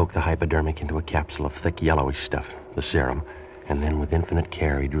 He poked the hypodermic into a capsule of thick yellowish stuff, the serum, and then with infinite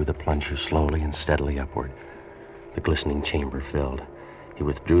care he drew the plunger slowly and steadily upward. The glistening chamber filled. He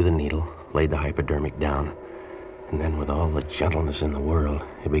withdrew the needle, laid the hypodermic down, and then with all the gentleness in the world,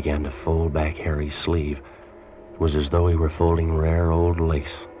 he began to fold back Harry's sleeve. It was as though he were folding rare old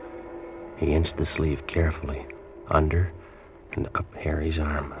lace. He inched the sleeve carefully, under and up Harry's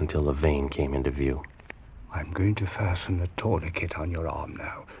arm until the vein came into view. I'm going to fasten a tourniquet on your arm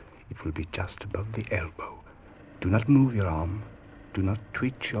now. It will be just above the elbow. Do not move your arm. Do not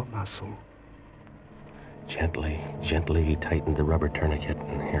twitch your muscle. Gently he tightened the rubber tourniquet,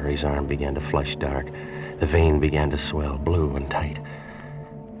 and Harry's arm began to flush dark. The vein began to swell, blue and tight.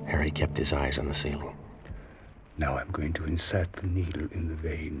 Harry kept his eyes on the ceiling. Now I'm going to insert the needle in the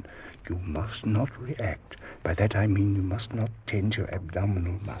vein. You must not react. By that I mean you must not tense your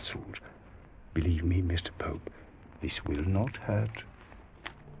abdominal muscles. Believe me, Mr. Pope, this will not hurt.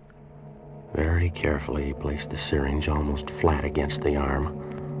 Very carefully, he placed the syringe almost flat against the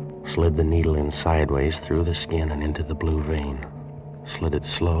arm, slid the needle in sideways through the skin and into the blue vein, slid it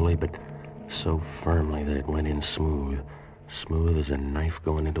slowly but so firmly that it went in smooth as a knife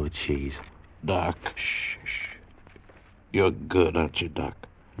going into a cheese. Doc. Shh. You're good, aren't you, Doc?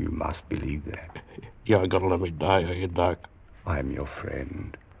 You must believe that. You aren't gonna let me die, are you, Doc? I'm your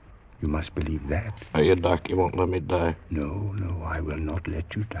friend. You must believe that. Are you, Doc? You won't let me die? No, I will not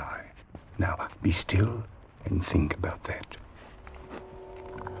let you die. Now, be still and think about that.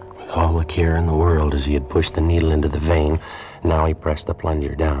 With all the care in the world as he had pushed the needle into the vein, now he pressed the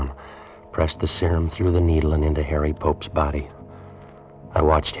plunger down, pressed the serum through the needle and into Harry Pope's body. I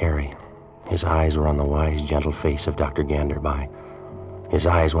watched Harry. His eyes were on the wise, gentle face of Dr. Ganderby. His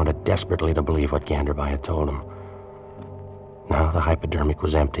eyes wanted desperately to believe what Ganderby had told him. Now the hypodermic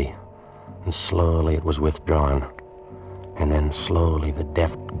was empty, and slowly it was withdrawn. And then slowly the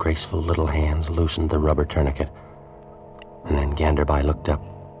deft, graceful little hands loosened the rubber tourniquet. And then Ganderby looked up,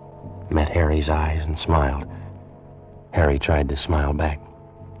 met Harry's eyes, and smiled. Harry tried to smile back,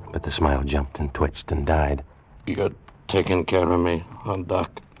 but the smile jumped and twitched and died. You're taking care of me, huh,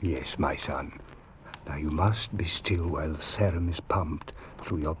 Doc? Yes, my son. Now you must be still while the serum is pumped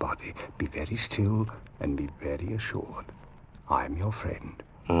through your body. Be very still and be very assured. I'm your friend.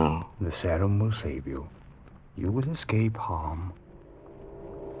 Oh. The serum will save you. You will escape harm.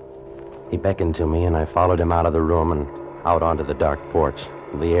 He beckoned to me, and I followed him out of the room and out onto the dark porch.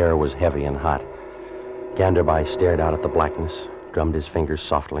 The air was heavy and hot. Ganderby stared out at the blackness, drummed his fingers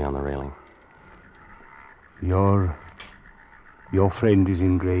softly on the railing. Your friend is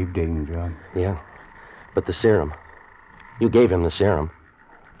in grave danger. Yeah, but the serum. You gave him the serum.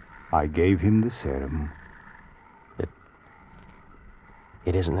 I gave him the serum.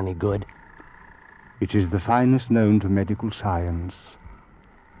 It isn't any good. It is the finest known to medical science,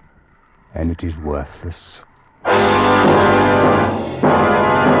 and it is worthless.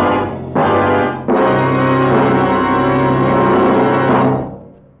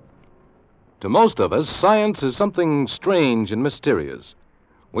 To most of us, science is something strange and mysterious.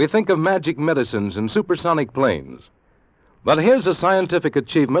 We think of magic medicines and supersonic planes. But here's a scientific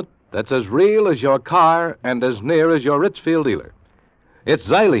achievement that's as real as your car and as near as your Richfield dealer. It's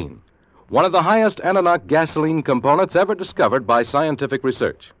xylene, one of the highest ananoc gasoline components ever discovered by scientific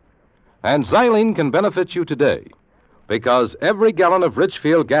research. And xylene can benefit you today, because every gallon of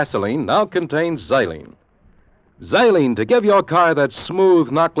Richfield gasoline now contains xylene. Xylene to give your car that smooth,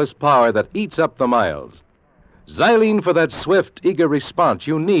 knockless power that eats up the miles. Xylene for that swift, eager response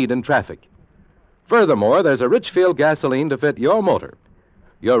you need in traffic. Furthermore, there's a Richfield gasoline to fit your motor.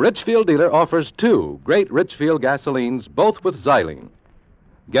 Your Richfield dealer offers 2 great Richfield gasolines, both with xylene.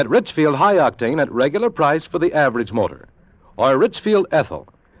 Get Richfield High Octane at regular price for the average motor, or Richfield Ethyl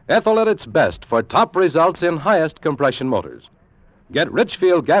at its best for top results in highest compression motors. Get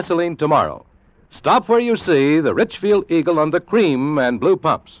Richfield gasoline tomorrow. Stop where you see the Richfield Eagle on the cream and blue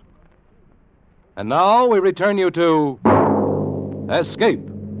pumps. And now we return you to Escape.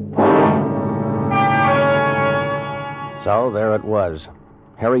 So there it was.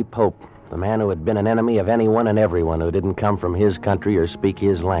 Harry Pope, the man who had been an enemy of anyone and everyone who didn't come from his country or speak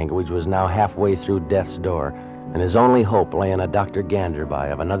his language, was now halfway through death's door, and his only hope lay in a Dr. Ganderby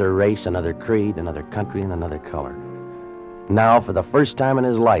of another race, another creed, another country, and another color. Now, for the first time in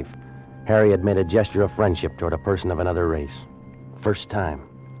his life, Harry had made a gesture of friendship toward a person of another race. First time,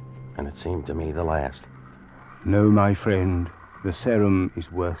 and it seemed to me the last. No, my friend. The serum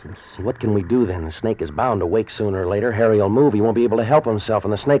is worthless. What can we do then? The snake is bound to wake sooner or later. Harry'll move. He won't be able to help himself,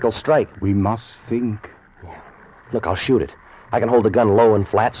 and the snake will strike. We must think. Yeah. Look, I'll shoot it. I can hold the gun low and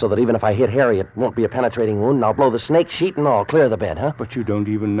flat so that even if I hit Harry, it won't be a penetrating wound, and I'll blow the snake, sheet and all, clear the bed, huh? But you don't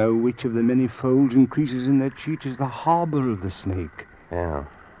even know which of the many folds and creases in that sheet is the harbor of the snake. Yeah.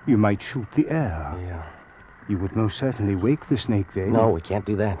 You might shoot the air. Yeah. You would most certainly wake the snake then. No, we can't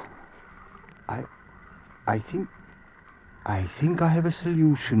do that. I think I have a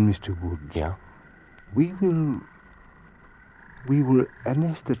solution, Mr. Woods. Yeah? We will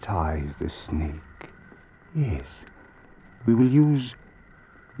anesthetize the snake. Yes. We will use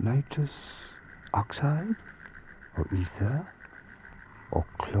nitrous oxide, or ether, or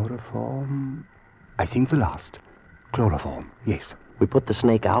chloroform. I think the last. Chloroform, yes. We put the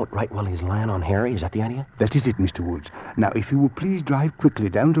snake out right while he's lying on Harry? Is that the idea? That is it, Mr. Woods. Now, if you will please drive quickly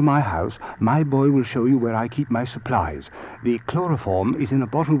down to my house, my boy will show you where I keep my supplies. The chloroform is in a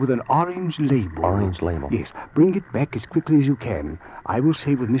bottle with an orange label. Orange label? Yes. Bring it back as quickly as you can. I will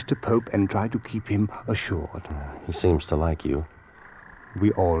stay with Mr. Pope and try to keep him assured. He seems to like you.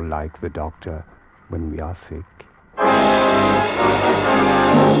 We all like the doctor when we are sick.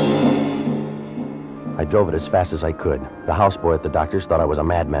 I drove it as fast as I could. The houseboy at the doctor's thought I was a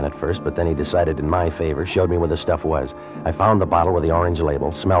madman at first, but then he decided in my favor, showed me where the stuff was. I found the bottle with the orange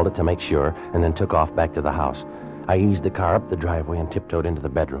label, smelled it to make sure, and then took off back to the house. I eased the car up the driveway and tiptoed into the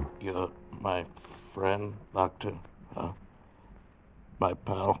bedroom. You're my friend, Doctor? My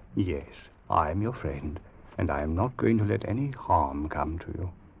pal? Yes, I am your friend, and I am not going to let any harm come to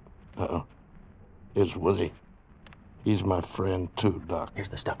you. Here's Woody. He's my friend, too, Doc. Here's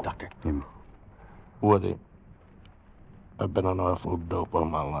the stuff, Doctor. Woody, I've been on awful dope all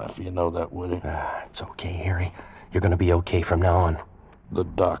my life. You know that, Woody? It's okay, Harry. You're going to be okay from now on. The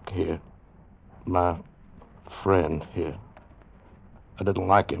doc here, my friend here, I didn't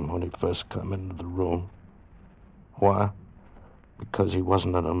like him when he first come into the room. Why? Because he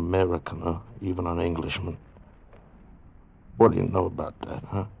wasn't an American or even an Englishman. What do you know about that,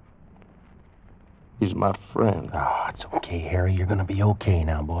 huh? He's my friend. It's okay, Harry. You're going to be okay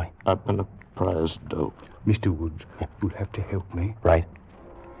now, boy. I've been a prize dope. Mr. Woods, you'll have to help me. Right.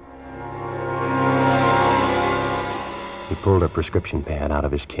 He pulled a prescription pad out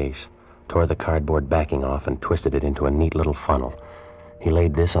of his case, tore the cardboard backing off, and twisted it into a neat little funnel. He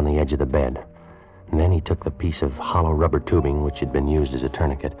laid this on the edge of the bed. And then he took the piece of hollow rubber tubing which had been used as a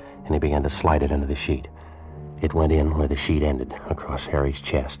tourniquet, and he began to slide it under the sheet. It went in where the sheet ended, across Harry's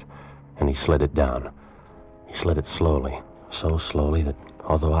chest, and he slid it down. He slid it slowly, so slowly that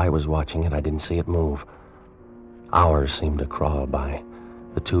although I was watching it, I didn't see it move. Hours seemed to crawl by.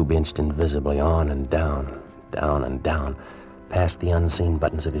 The tube inched invisibly on and down, down and down, past the unseen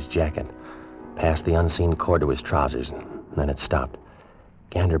buttons of his jacket, past the unseen cord to his trousers, and then it stopped.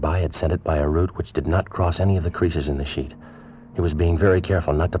 Ganderby had sent it by a route which did not cross any of the creases in the sheet. He was being very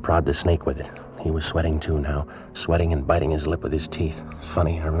careful not to prod the snake with it. He was sweating too now, sweating and biting his lip with his teeth. It's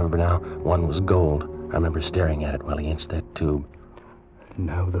funny, I remember now, one was gold. I remember staring at it while he inched that tube.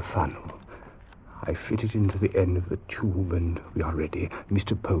 Now the funnel. I fit it into the end of the tube and we are ready.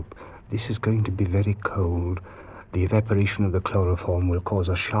 Mr. Pope, this is going to be very cold. The evaporation of the chloroform will cause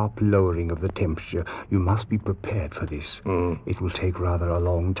a sharp lowering of the temperature. You must be prepared for this. It will take rather a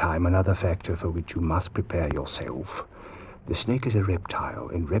long time, another factor for which you must prepare yourself. The snake is a reptile,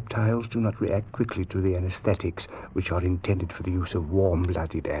 and reptiles do not react quickly to the anesthetics which are intended for the use of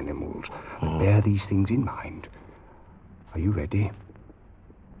warm-blooded animals. Bear these things in mind. Are you ready?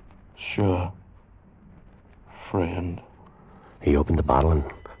 Sure. Friend. He opened the bottle and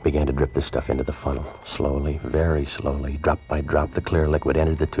began to drip the stuff into the funnel. Slowly, very slowly, drop by drop, the clear liquid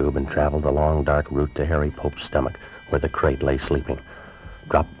entered the tube and traveled the long, dark route to Harry Pope's stomach, where the crate lay sleeping.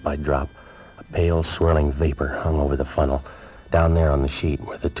 Drop by drop, a pale, swirling vapor hung over the funnel. Down there on the sheet,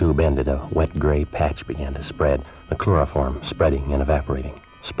 where the tube ended, a wet gray patch began to spread, the chloroform spreading and evaporating,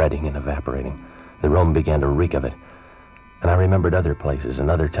 spreading and evaporating. The room began to reek of it. And I remembered other places and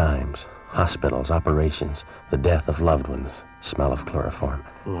other times, hospitals, operations, the death of loved ones, smell of chloroform.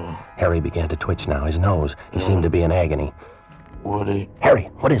 Harry began to twitch now, his nose. He seemed to be in agony. Woody. Harry,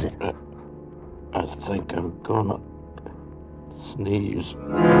 what is it? I think I'm gonna sneeze.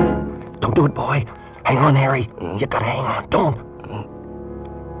 Don't do it, boy. Hang on, Harry. You gotta hang on. Don't.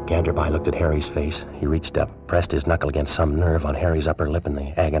 Ganderby looked at Harry's face. He reached up, pressed his knuckle against some nerve on Harry's upper lip, and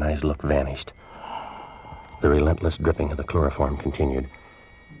the agonized look vanished. The relentless dripping of the chloroform continued.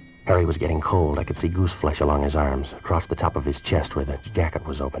 Harry was getting cold. I could see goose flesh along his arms, across the top of his chest where the jacket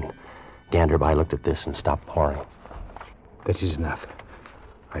was opened. Ganderby looked at this and stopped pouring. That is enough.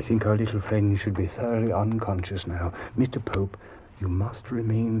 I think our little friend should be thoroughly unconscious now. Mr. Pope, you must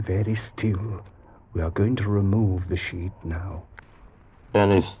remain very still. We are going to remove the sheet now.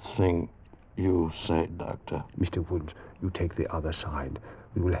 Anything you say, Doctor. Mr. Woods, you take the other side.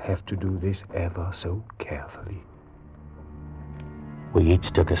 We will have to do this ever so carefully. We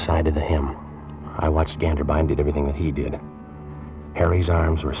each took a side of the hem. I watched Ganderby and did everything that he did. Harry's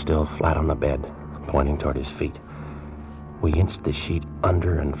arms were still flat on the bed, pointing toward his feet. We inched the sheet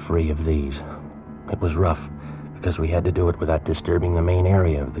under and free of these. It was rough, because we had to do it without disturbing the main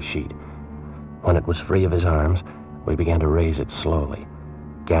area of the sheet. When it was free of his arms, we began to raise it slowly,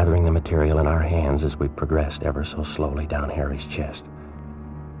 gathering the material in our hands as we progressed ever so slowly down Harry's chest.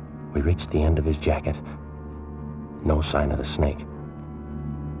 We reached the end of his jacket. No sign of the snake.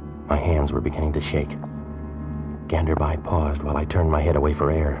 My hands were beginning to shake. Ganderby paused while I turned my head away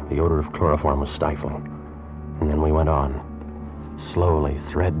for air. The odor of chloroform was stifling. And then we went on, slowly,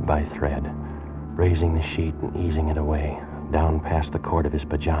 thread by thread, raising the sheet and easing it away, down past the cord of his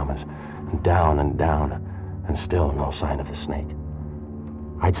pajamas, and down, and still no sign of the snake.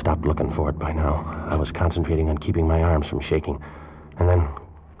 I'd stopped looking for it by now. I was concentrating on keeping my arms from shaking. And then,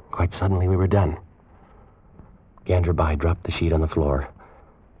 quite suddenly, we were done. Ganderby dropped the sheet on the floor.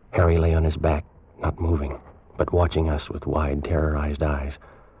 Harry lay on his back, not moving, but watching us with wide, terrorized eyes.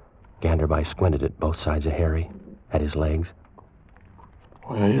 Ganderby squinted at both sides of Harry, at his legs.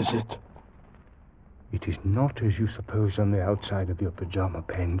 Where is it? It is not as you suppose on the outside of your pajama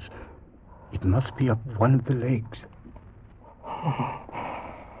pants. It must be up one of the legs.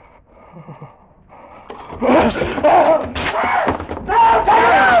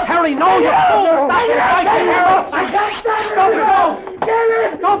 Harry, no, you fool! Stop it! I can't stand it!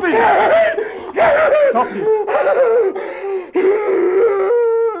 Stop it! Stop it!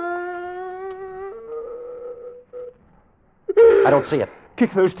 I don't see it.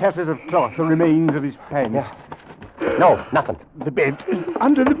 Kick those tatters of cloth, the remains of his pants. Yeah. No, nothing. The bed.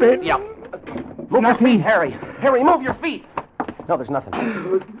 Under the bed. Yeah. Move your feet, Harry. Harry, move your feet. No, there's nothing.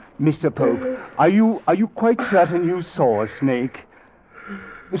 Mr. Pope, are you quite certain you saw a snake?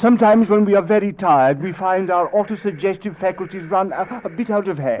 Sometimes when we are very tired, we find our autosuggestive faculties run a bit out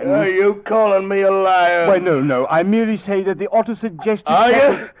of hand. Are you calling me a liar? Why, no. I merely say that the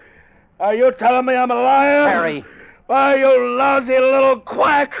autosuggestive Are you telling me I'm a liar? Harry. Why, you lousy little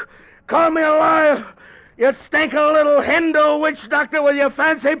quack. Call me a liar. You stinking little Hindu witch doctor with your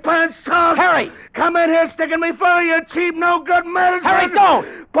fancy pants tongue. Harry! Come in here sticking me full, you cheap, no-good medicine. Harry, don't!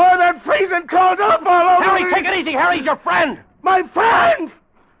 Pour that freezing cold up all over Harry, me. take it easy. Harry's your friend. My friend?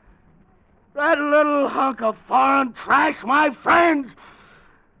 That little hunk of foreign trash, my friend?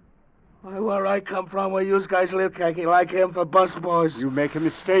 Why, where I come from, where you guys live, like him for busboys. You make a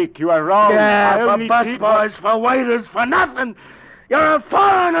mistake. You are wrong. Yeah, for busboys, for waiters, for nothing. You're a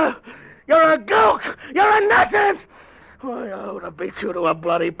foreigner. You're a gook. You're a nothing. Why, I ought to beat you to a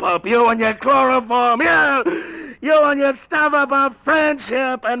bloody pulp. You and your chloroform. You and your stuff about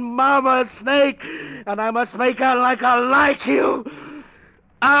friendship and Mama Snake. And I must make out like I like you.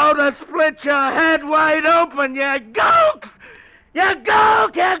 I ought to split your head wide open, you gook. You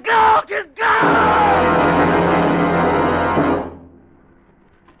gook, you gook, you gook!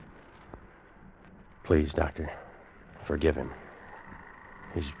 Please, Doctor, forgive him.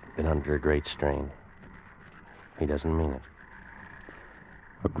 He's been under a great strain. He doesn't mean it.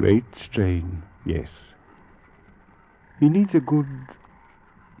 A great strain, yes. He needs a good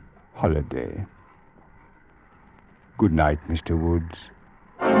holiday. Good night, Mr. Woods.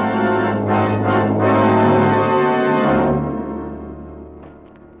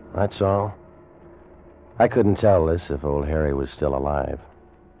 That's all. I couldn't tell this if old Harry was still alive.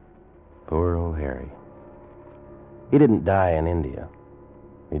 Poor old Harry. He didn't die in India.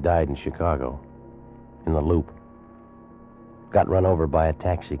 He died in Chicago, in the Loop. Got run over by a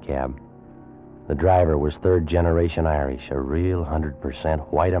taxi cab. The driver was third-generation Irish, a real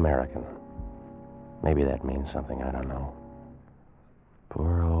 100% white American. Maybe that means something, I don't know.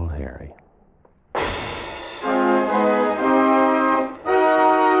 Poor old Harry.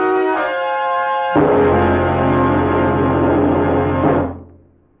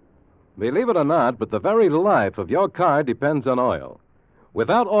 Believe it or not, but the very life of your car depends on oil.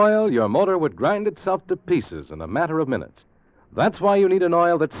 Without oil, your motor would grind itself to pieces in a matter of minutes. That's why you need an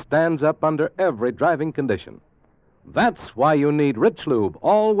oil that stands up under every driving condition. That's why you need Rich Lube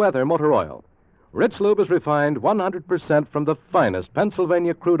all-weather motor oil. Rich Lube is refined 100% from the finest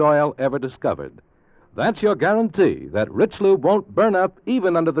Pennsylvania crude oil ever discovered. That's your guarantee that Rich Lube won't burn up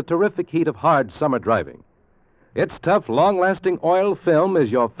even under the terrific heat of hard summer driving. Its tough, long-lasting oil film is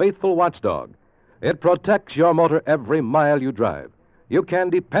your faithful watchdog. It protects your motor every mile you drive. You can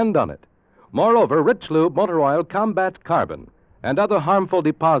depend on it. Moreover, Rich Lube motor oil combats carbon and other harmful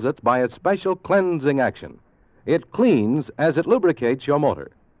deposits by its special cleansing action. It cleans as it lubricates your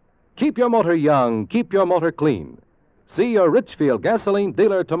motor. Keep your motor young, keep your motor clean. See your Richfield gasoline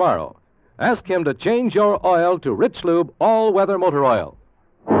dealer tomorrow. Ask him to change your oil to Rich Lube all-weather motor oil.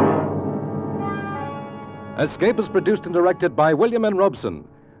 Escape is produced and directed by William N. Robeson,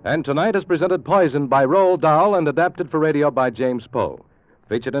 and tonight is presented Poison by Roald Dahl and adapted for radio by James Poe.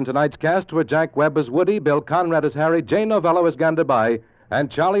 Featured in tonight's cast were Jack Webb as Woody, Bill Conrad as Harry, Jane Novello as Ganderby, and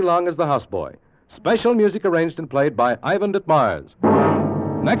Charlie Long as the houseboy. Special music arranged and played by Ivan Ditmars.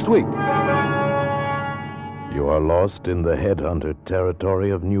 Next week. You are lost in the headhunter territory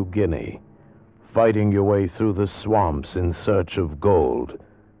of New Guinea, fighting your way through the swamps in search of gold.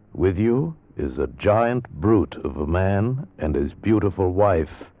 With you is a giant brute of a man and his beautiful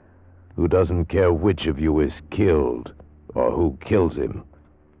wife, who doesn't care which of you is killed or who kills him,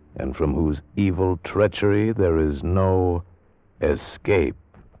 and from whose evil treachery there is no escape.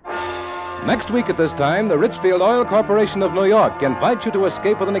 Next week at this time, the Richfield Oil Corporation of New York invites you to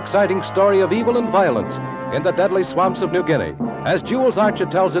escape with an exciting story of evil and violence in the deadly swamps of New Guinea, as Jules Archer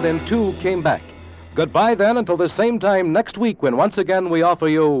tells it in Two Came Back. Goodbye, then, until the same time next week when once again we offer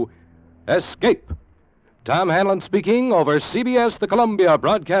you Escape. Tom Hanlon speaking over CBS, the Columbia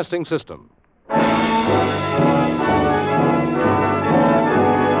Broadcasting System.